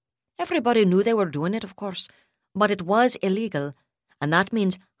 Everybody knew they were doing it, of course, but it was illegal, and that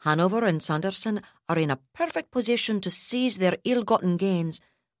means Hanover and Sanderson are in a perfect position to seize their ill-gotten gains,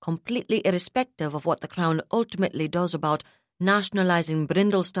 completely irrespective of what the Crown ultimately does about nationalizing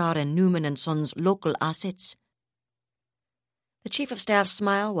Brindlestar and Newman and Sons' local assets." The chief of staff's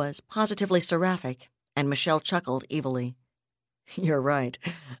smile was positively seraphic, and Michelle chuckled evilly. "You're right.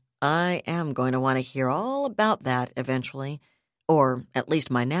 I am going to want to hear all about that eventually, or at least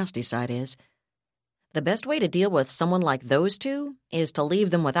my nasty side is. The best way to deal with someone like those two is to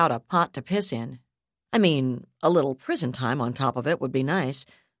leave them without a pot to piss in. I mean, a little prison time on top of it would be nice,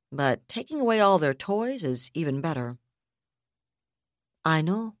 but taking away all their toys is even better." "I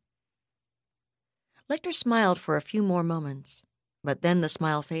know." Lecter smiled for a few more moments, but then the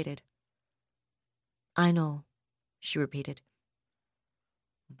smile faded. "I know," she repeated.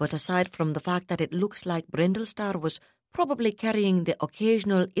 "But aside from the fact that it looks like Brindlestar was probably carrying the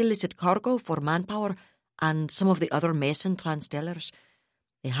occasional illicit cargo for Manpower and some of the other Mason Transtellers,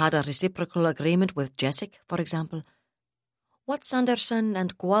 they had a reciprocal agreement with Jessic, for example. What Sanderson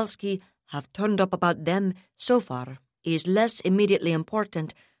and Kowalski have turned up about them so far is less immediately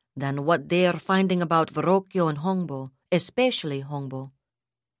important than what they are finding about Verrocchio and Hongbo, especially Hongbo."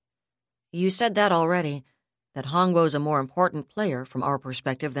 "You said that already, that Hongbo's a more important player from our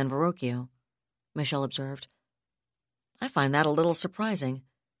perspective than Verrocchio," Michelle observed. "I find that a little surprising.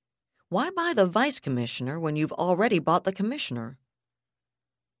 Why buy the vice commissioner when you've already bought the commissioner?"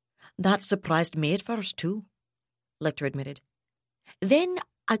 "That surprised me at first, too," Lecter admitted. "Then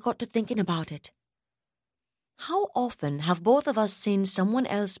I got to thinking about it. How often have both of us seen someone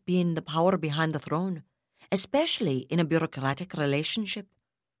else being the power behind the throne, especially in a bureaucratic relationship?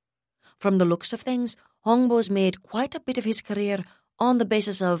 From the looks of things, Hongbo's made quite a bit of his career on the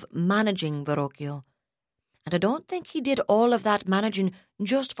basis of managing Verrocchio, and I don't think he did all of that managing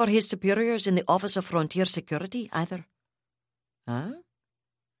just for his superiors in the Office of Frontier Security, either." "Huh?"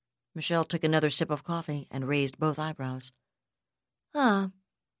 Michelle took another sip of coffee and raised both eyebrows. "Ah,"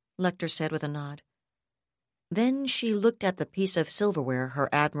 Lecter said with a nod. Then she looked at the piece of silverware her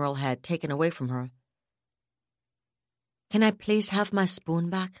admiral had taken away from her. "Can I please have my spoon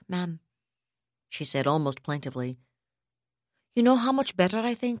back, ma'am?" she said almost plaintively. "You know how much better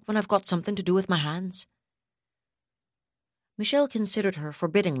I think when I've got something to do with my hands." Michelle considered her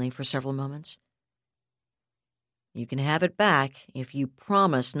forbiddingly for several moments. "You can have it back if you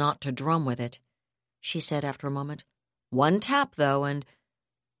promise not to drum with it," she said after a moment. "One tap, though, and—"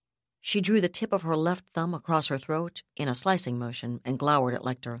 She drew the tip of her left thumb across her throat in a slicing motion and glowered at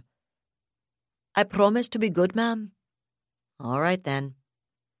Lecter. "I promise to be good, ma'am." "All right, then."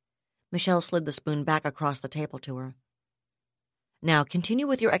 Michelle slid the spoon back across the table to her. Now continue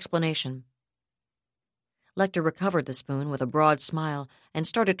with your explanation. Lecter recovered the spoon with a broad smile and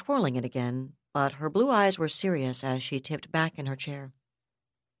started twirling it again, but her blue eyes were serious as she tipped back in her chair.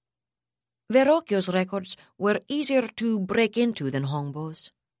 Verrocchio's records were easier to break into than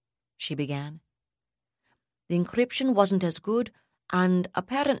Hongbo's, she began. The encryption wasn't as good, and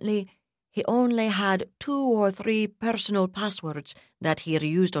apparently he only had 2 or 3 personal passwords that he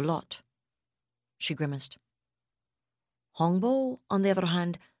reused a lot. She grimaced. Hongbo, on the other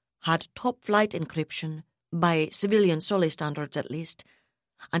hand, had top-flight encryption, by civilian Soli standards at least,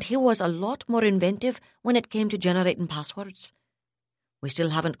 and he was a lot more inventive when it came to generating passwords. We still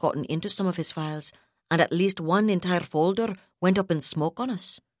haven't gotten into some of his files, and at least one entire folder went up in smoke on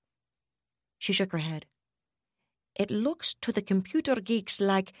us. She shook her head. It looks to the computer geeks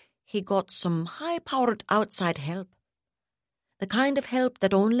like he got some high-powered outside help. The kind of help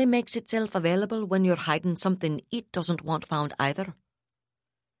that only makes itself available when you're hiding something it doesn't want found either.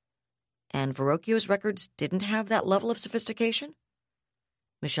 And Verrocchio's records didn't have that level of sophistication?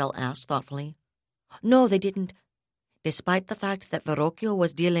 Michelle asked thoughtfully. No, they didn't. Despite the fact that Verrocchio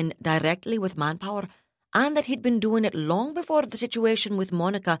was dealing directly with manpower and that he'd been doing it long before the situation with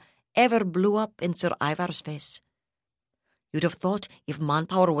Monica ever blew up in Sir Ivar's face. You'd have thought if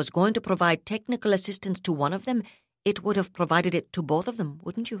manpower was going to provide technical assistance to one of them, it would have provided it to both of them,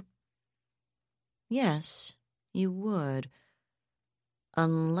 wouldn't you? Yes, you would.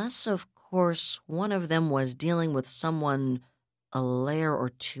 Unless, of course, one of them was dealing with someone a layer or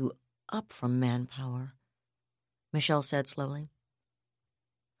 2 up from manpower, Michelle said slowly.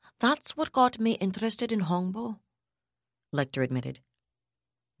 That's what got me interested in Hongbo, Lecter admitted.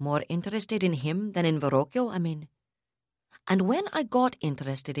 More interested in him than in Verrocchio, I mean. And when I got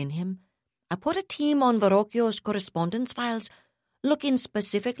interested in him, I put a team on Verrocchio's correspondence files, looking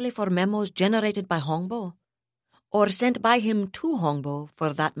specifically for memos generated by Hongbo, or sent by him to Hongbo,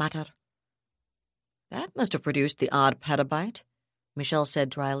 for that matter. That must have produced the odd petabyte, Michelle said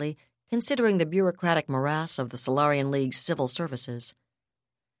dryly, considering the bureaucratic morass of the Solarian League's civil services.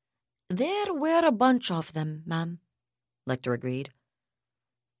 There were a bunch of them, ma'am, Lecter agreed.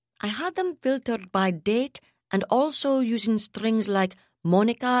 I had them filtered by date and also using strings like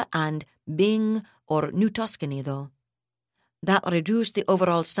Monica and Bing or New Tuscany, though. That reduced the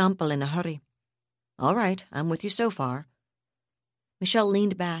overall sample in a hurry. All right, I'm with you so far. Michelle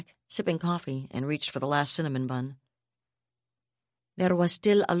leaned back, sipping coffee, and reached for the last cinnamon bun. There was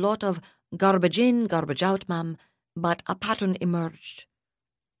still a lot of garbage in, garbage out, ma'am, but a pattern emerged.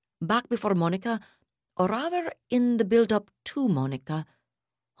 Back before Monica, or rather in the build-up to Monica,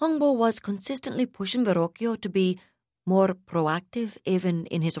 Hongbo was consistently pushing Verrocchio to be more proactive even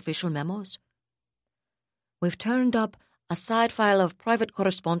in his official memos. We've turned up a side file of private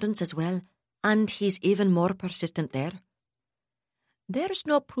correspondence as well, and he's even more persistent there. There's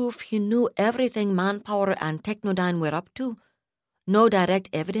no proof he knew everything Manpower and Technodyne were up to. No direct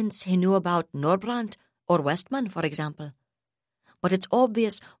evidence he knew about Norbrandt or Westman, for example. But it's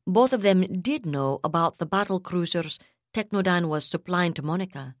obvious both of them did know about the battle cruisers Technodyne was supplying to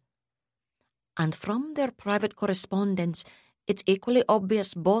Monica. And from their private correspondence, it's equally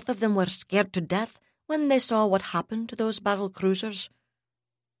obvious both of them were scared to death when they saw what happened to those battle cruisers.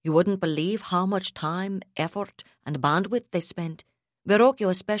 You wouldn't believe how much time, effort, and bandwidth they spent, Verrocchio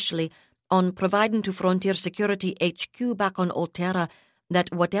especially, on providing to Frontier Security HQ back on Alterra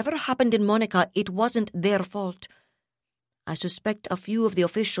that whatever happened in Monica, it wasn't their fault. I suspect a few of the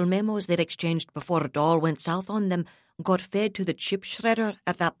official memos they'd exchanged before it all went south on them got fed to the chip shredder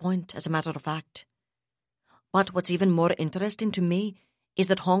at that point, as a matter of fact. But what's even more interesting to me is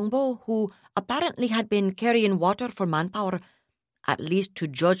that Hongbo, who apparently had been carrying water for Manpower, at least to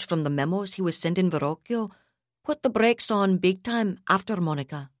judge from the memos he was sending Verrocchio, put the brakes on big time after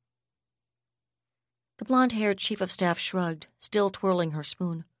Monica. The blonde-haired chief of staff shrugged, still twirling her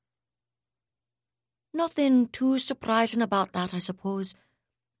spoon. Nothing too surprising about that, I suppose.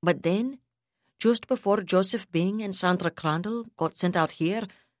 But then, just before Joseph Bing and Sandra Crandall got sent out here,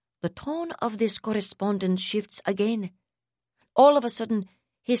 the tone of this correspondence shifts again. All of a sudden,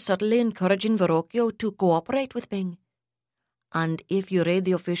 he's subtly encouraging Verrocchio to cooperate with Bing. And if you read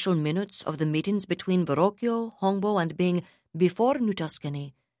the official minutes of the meetings between Verrocchio, Hongbo, and Bing before New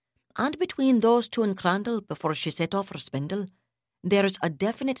Tuscany, and between those two and Crandall before she set off for Spindle, there's a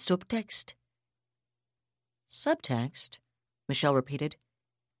definite subtext. Subtext? Michelle repeated.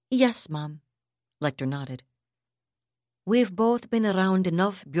 Yes, ma'am. Lecter nodded. We've both been around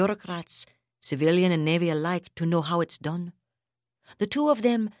enough bureaucrats, civilian and Navy alike, to know how it's done. The two of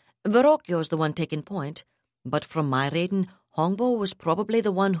them, Verrocchio's the one taking point, but from my reading, Hongbo was probably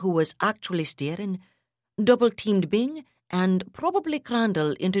the one who was actually steering, double-teamed Bing, and probably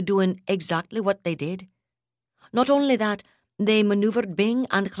Crandall into doing exactly what they did. Not only that, they maneuvered Bing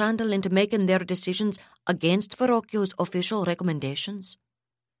and Crandall into making their decisions against Verrocchio's official recommendations.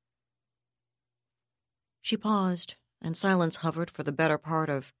 She paused, and silence hovered for the better part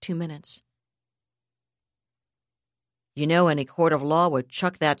of 2 minutes. "You know any court of law would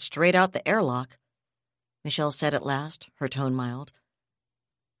chuck that straight out the airlock," Michelle said at last, her tone mild.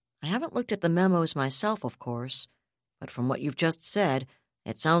 "I haven't looked at the memos myself, of course, but from what you've just said,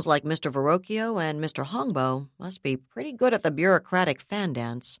 it sounds like Mr. Verrocchio and Mr. Hongbo must be pretty good at the bureaucratic fan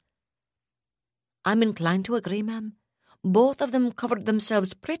dance." "I'm inclined to agree, ma'am. Both of them covered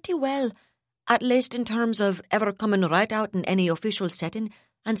themselves pretty well, at least in terms of ever coming right out in any official setting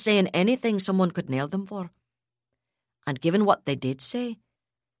and saying anything someone could nail them for. And given what they did say,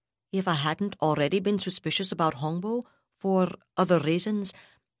 if I hadn't already been suspicious about Hongbo for other reasons,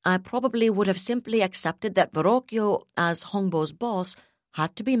 I probably would have simply accepted that Verrocchio, as Hongbo's boss,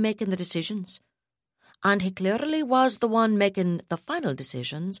 had to be making the decisions. And he clearly was the one making the final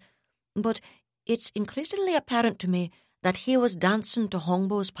decisions, but it's increasingly apparent to me that he was dancing to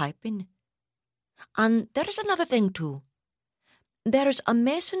Hongbo's piping. And there's another thing, too. There's a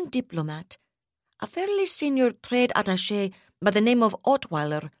Mason diplomat, a fairly senior trade attaché by the name of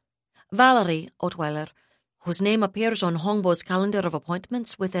Ottweiler, Valerie Ottweiler, whose name appears on Hongbo's calendar of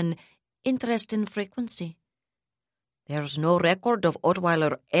appointments with an interesting frequency. There's no record of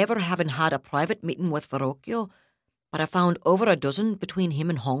Ottweiler ever having had a private meeting with Verrocchio, but I found over a dozen between him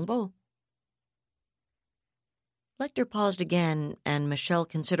and Hongbo. Lecter paused again, and Michelle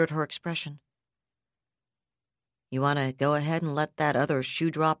considered her expression. "You want to go ahead and let that other shoe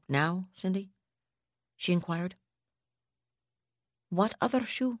drop now, Cindy?" she inquired. "What other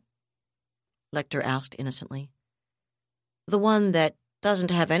shoe?" Lecter asked innocently. "The one that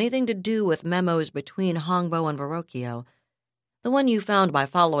doesn't have anything to do with memos between Hongbo and Verrocchio. The one you found by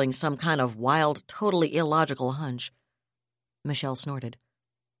following some kind of wild, totally illogical hunch." Michelle snorted.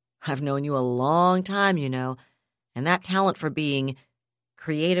 "I've known you a long time, you know, and that talent for being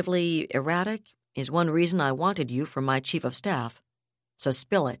creatively erratic is one reason I wanted you for my chief of staff. So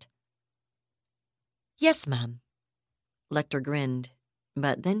spill it." "Yes, ma'am." Lecter grinned,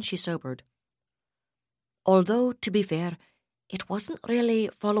 but then she sobered. "Although, to be fair, it wasn't really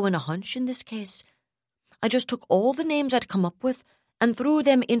following a hunch in this case. I just took all the names I'd come up with and threw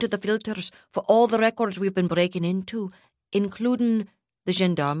them into the filters for all the records we've been breaking into, including the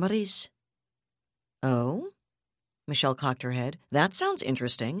gendarmeries." "Oh?" Michelle cocked her head. "That sounds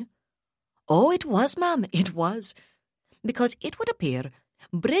interesting." "Oh, it was, ma'am, it was. Because it would appear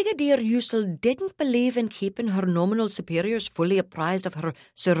Brigadier Ussel didn't believe in keeping her nominal superiors fully apprised of her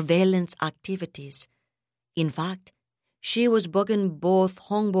surveillance activities. In fact, she was bugging both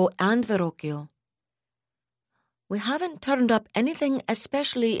Hongbo and Verrocchio. We haven't turned up anything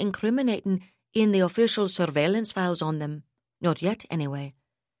especially incriminating in the official surveillance files on them. Not yet, anyway.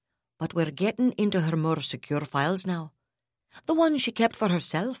 But we're getting into her more secure files now. The ones she kept for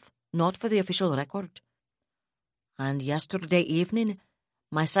herself, not for the official record. And yesterday evening,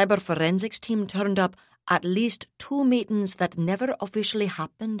 my cyber forensics team turned up at least 2 meetings that never officially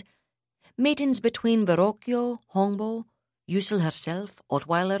happened. Meetings between Verrocchio, Hongbo, Ussel herself,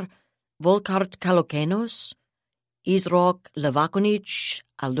 Ottweiler, Volkart Kalokenos, Izrok Levakonic,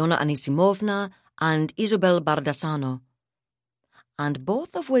 Aldona Anisimovna, and Isabel Bardasano. And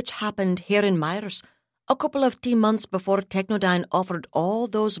both of which happened here in Myers, a couple of months before Technodyne offered all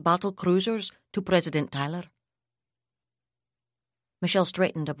those battle cruisers to President Tyler. Michelle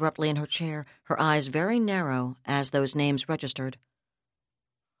straightened abruptly in her chair, her eyes very narrow as those names registered.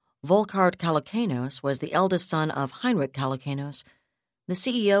 Volkart Kalokenos was the eldest son of Heinrich Kalokenos, the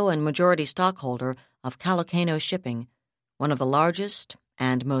CEO and majority stockholder of Kalokenos Shipping, one of the largest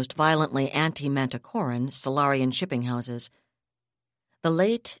and most violently anti-Manticoran Solarian shipping houses. The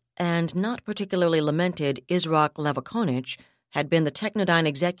late and not particularly lamented Izrak Levakonic had been the Technodyne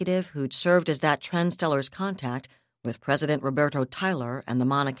executive who'd served as that Transtellar's contact with President Roberto Tyler and the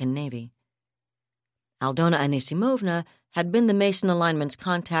Monacan Navy. Aldona Anisimovna had been the Mason Alignment's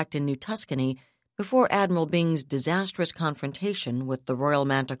contact in New Tuscany before Admiral Bing's disastrous confrontation with the Royal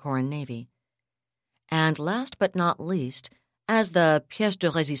Manticoran Navy. And last but not least, as the pièce de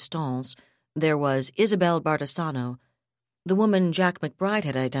résistance, there was Isabel Bardasano, the woman Jack McBride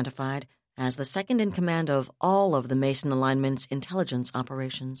had identified as the second in command of all of the Mason Alignment's intelligence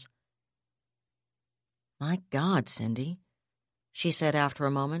operations. "My God, Cindy," she said after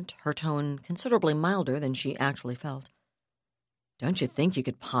a moment, her tone considerably milder than she actually felt. "Don't you think you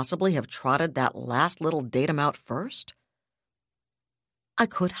could possibly have trotted that last little datum out first?" "I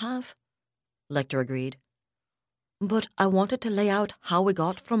could have," Lecter agreed. but I wanted to lay out how we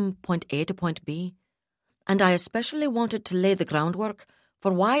got from point A to point B, and I especially wanted to lay the groundwork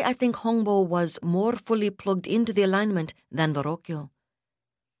for why I think Hongbo was more fully plugged into the alignment than Verrocchio.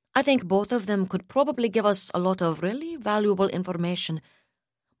 I think both of them could probably give us a lot of really valuable information,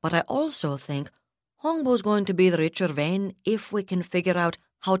 but I also think Hongbo's going to be the richer vein if we can figure out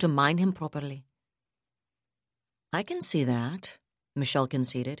how to mine him properly. I can see that, Michelle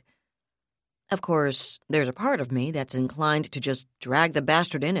conceded. Of course, there's a part of me that's inclined to just drag the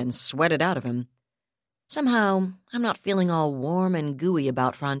bastard in and sweat it out of him. Somehow, I'm not feeling all warm and gooey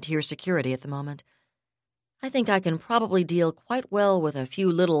about frontier security at the moment. I think I can probably deal quite well with a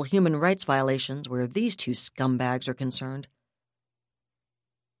few little human rights violations where these two scumbags are concerned.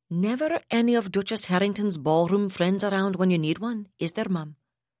 Never any of Duchess Harrington's ballroom friends around when you need one, is there, Mum?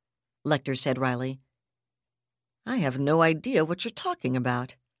 Lecter said wryly. I have no idea what you're talking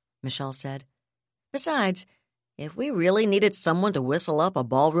about, Michelle said. Besides, if we really needed someone to whistle up a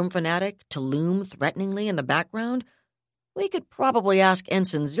ballroom fanatic to loom threateningly in the background, we could probably ask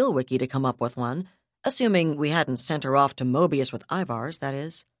Ensign Zilwicki to come up with one, assuming we hadn't sent her off to Mobius with Ivars, that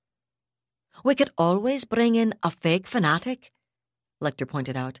is. We could always bring in a fake fanatic, Lecter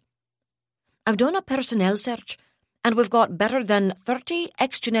pointed out. I've done a personnel search, and we've got better than 30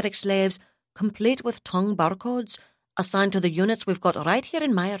 ex-genetic slaves, complete with tongue barcodes, assigned to the units we've got right here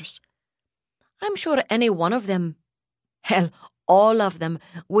in Myers. I'm sure any one of them, hell, all of them,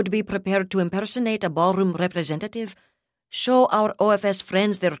 would be prepared to impersonate a ballroom representative, show our OFS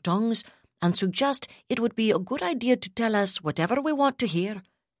friends their tongues, and suggest it would be a good idea to tell us whatever we want to hear,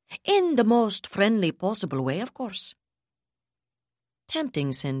 in the most friendly possible way, of course.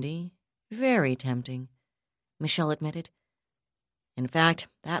 Tempting, Cindy. Very tempting, Michelle admitted. In fact,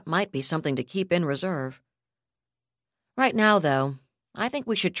 that might be something to keep in reserve. Right now, though, I think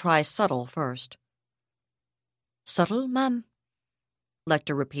we should try subtle first. Subtle, Ma'am?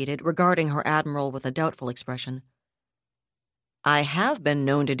 Lecter repeated, regarding her admiral with a doubtful expression. I have been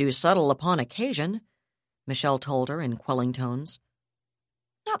known to do subtle upon occasion, Michelle told her in quelling tones.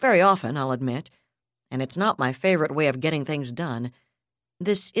 Not very often, I'll admit, and it's not my favorite way of getting things done.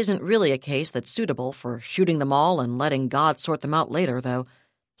 This isn't really a case that's suitable for shooting them all and letting God sort them out later, though,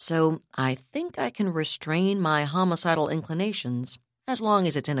 so I think I can restrain my homicidal inclinations as long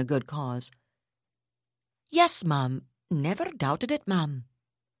as it's in a good cause. Yes, Ma'am. Never doubted it, Ma'am.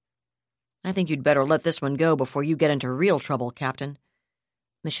 I think you'd better let this one go before you get into real trouble, Captain,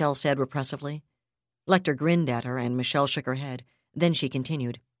 Michelle said repressively. Lecter grinned at her, and Michelle shook her head. Then she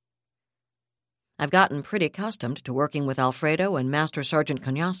continued. I've gotten pretty accustomed to working with Alfredo and Master Sergeant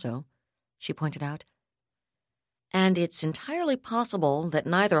Cognasso, she pointed out. And it's entirely possible that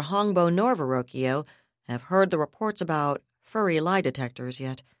neither Hongbo nor Verrocchio have heard the reports about furry lie detectors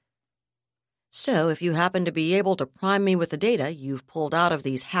yet. So if you happen to be able to prime me with the data you've pulled out of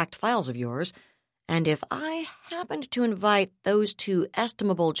these hacked files of yours, and if I happened to invite those two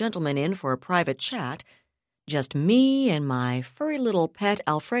estimable gentlemen in for a private chat, just me and my furry little pet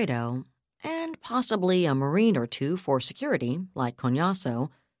Alfredo, and possibly a Marine or two for security, like Cognasso,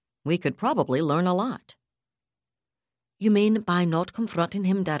 we could probably learn a lot. You mean by not confronting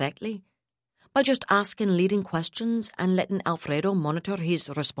him directly? By just asking leading questions and letting Alfredo monitor his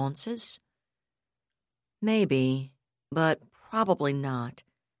responses? Maybe, but probably not.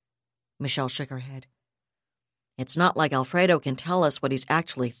 Michelle shook her head. It's not like Alfredo can tell us what he's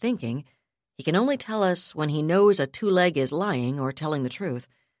actually thinking. He can only tell us when he knows a two-leg is lying or telling the truth.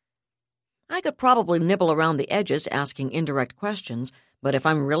 I could probably nibble around the edges asking indirect questions, but if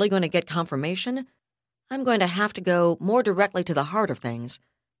I'm really going to get confirmation, I'm going to have to go more directly to the heart of things.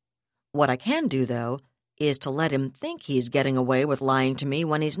 What I can do, though, is to let him think he's getting away with lying to me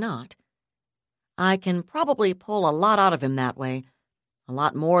when he's not. I can probably pull a lot out of him that way, a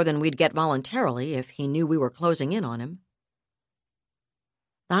lot more than we'd get voluntarily if he knew we were closing in on him.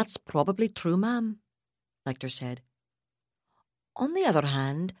 That's probably true, Ma'am, Lecter said. On the other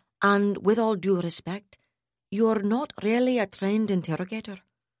hand, and with all due respect, you're not really a trained interrogator.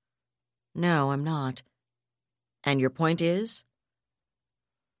 No, I'm not. And your point is?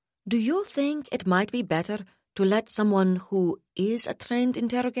 Do you think it might be better to let someone who is a trained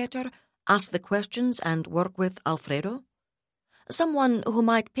interrogator ask the questions and work with Alfredo? Someone who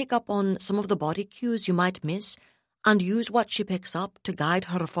might pick up on some of the body cues you might miss and use what she picks up to guide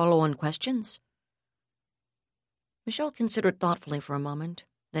her follow-on questions? Michelle considered thoughtfully for a moment,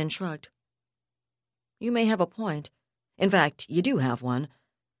 then shrugged. You may have a point. In fact, you do have one.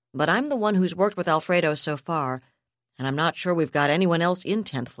 But I'm the one who's worked with Alfredo so far, and I'm not sure we've got anyone else in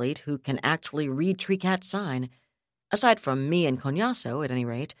 10th Fleet who can actually read Tricat's sign, aside from me and Cognasso, at any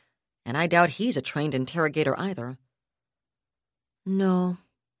rate, and I doubt he's a trained interrogator either. No,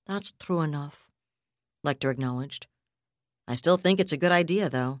 that's true enough, Lecter acknowledged. I still think it's a good idea,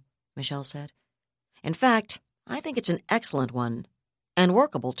 though, Michelle said. In fact, I think it's an excellent one, and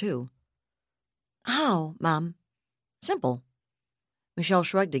workable, too. How, Mom? Simple. Michelle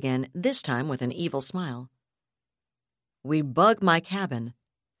shrugged again, this time with an evil smile. We bug my cabin.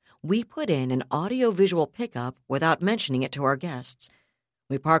 We put in an audio-visual pickup without mentioning it to our guests.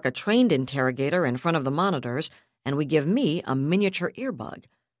 We park a trained interrogator in front of the monitors, and we give me a miniature earbug.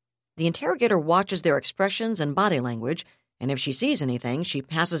 The interrogator watches their expressions and body language, and if she sees anything, she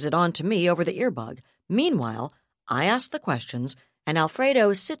passes it on to me over the earbug. Meanwhile, I ask the questions, and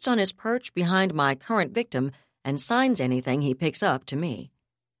Alfredo sits on his perch behind my current victim and signs anything he picks up to me.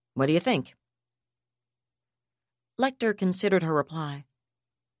 What do you think? Lecter considered her reply.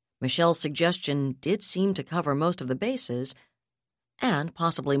 Michelle's suggestion did seem to cover most of the bases, and,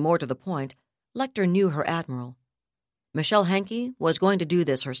 possibly more to the point, Lecter knew her admiral. Michelle Hankey was going to do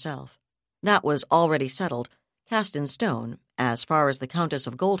this herself. That was already settled, cast in stone, as far as the Countess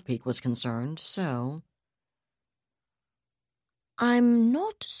of Goldpeak was concerned, so... I'm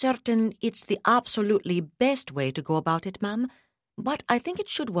not certain it's the absolutely best way to go about it, ma'am, but I think it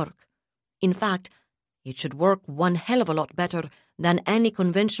should work. In fact, it should work one hell of a lot better than any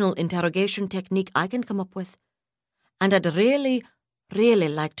conventional interrogation technique I can come up with. And I'd really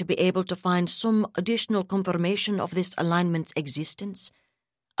like to be able to find some additional confirmation of this alignment's existence.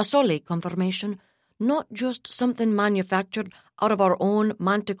 A solid confirmation, not just something manufactured out of our own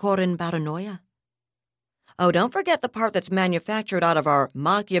Manticoran paranoia. Oh, don't forget the part that's manufactured out of our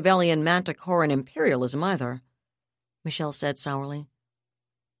Machiavellian Manticoran imperialism either, Michelle said sourly.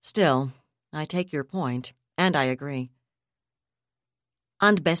 Still, I take your point, and I agree.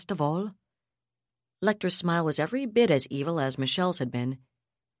 And best of all, Lecter's smile was every bit as evil as Michelle's had been.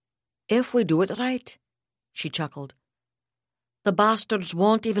 If we do it right, she chuckled, the bastards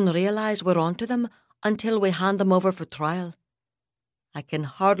won't even realize we're onto them until we hand them over for trial. I can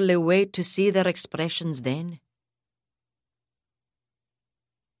hardly wait to see their expressions then.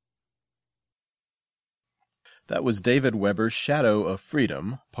 That was David Weber's Shadow of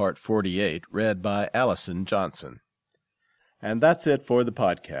Freedom, Part 48, read by Allison Johnson. And that's it for the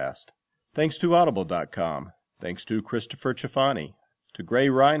podcast. Thanks to Audible.com, thanks to Christopher Chafani, to Gray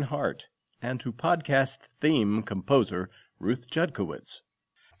Rinehart, and to podcast theme composer Ruth Judkowitz.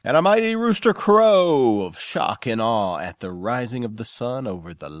 And a mighty rooster crow of shock and awe at the rising of the sun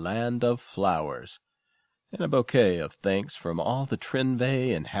over the land of flowers. And a bouquet of thanks from all the Trinvay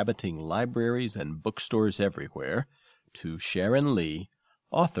inhabiting libraries and bookstores everywhere to Sharon Lee,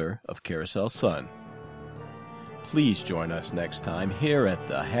 author of Carousel Sun. Please join us next time here at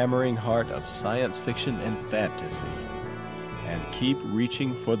the hammering heart of science fiction and fantasy. And keep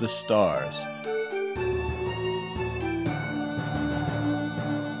reaching for the stars.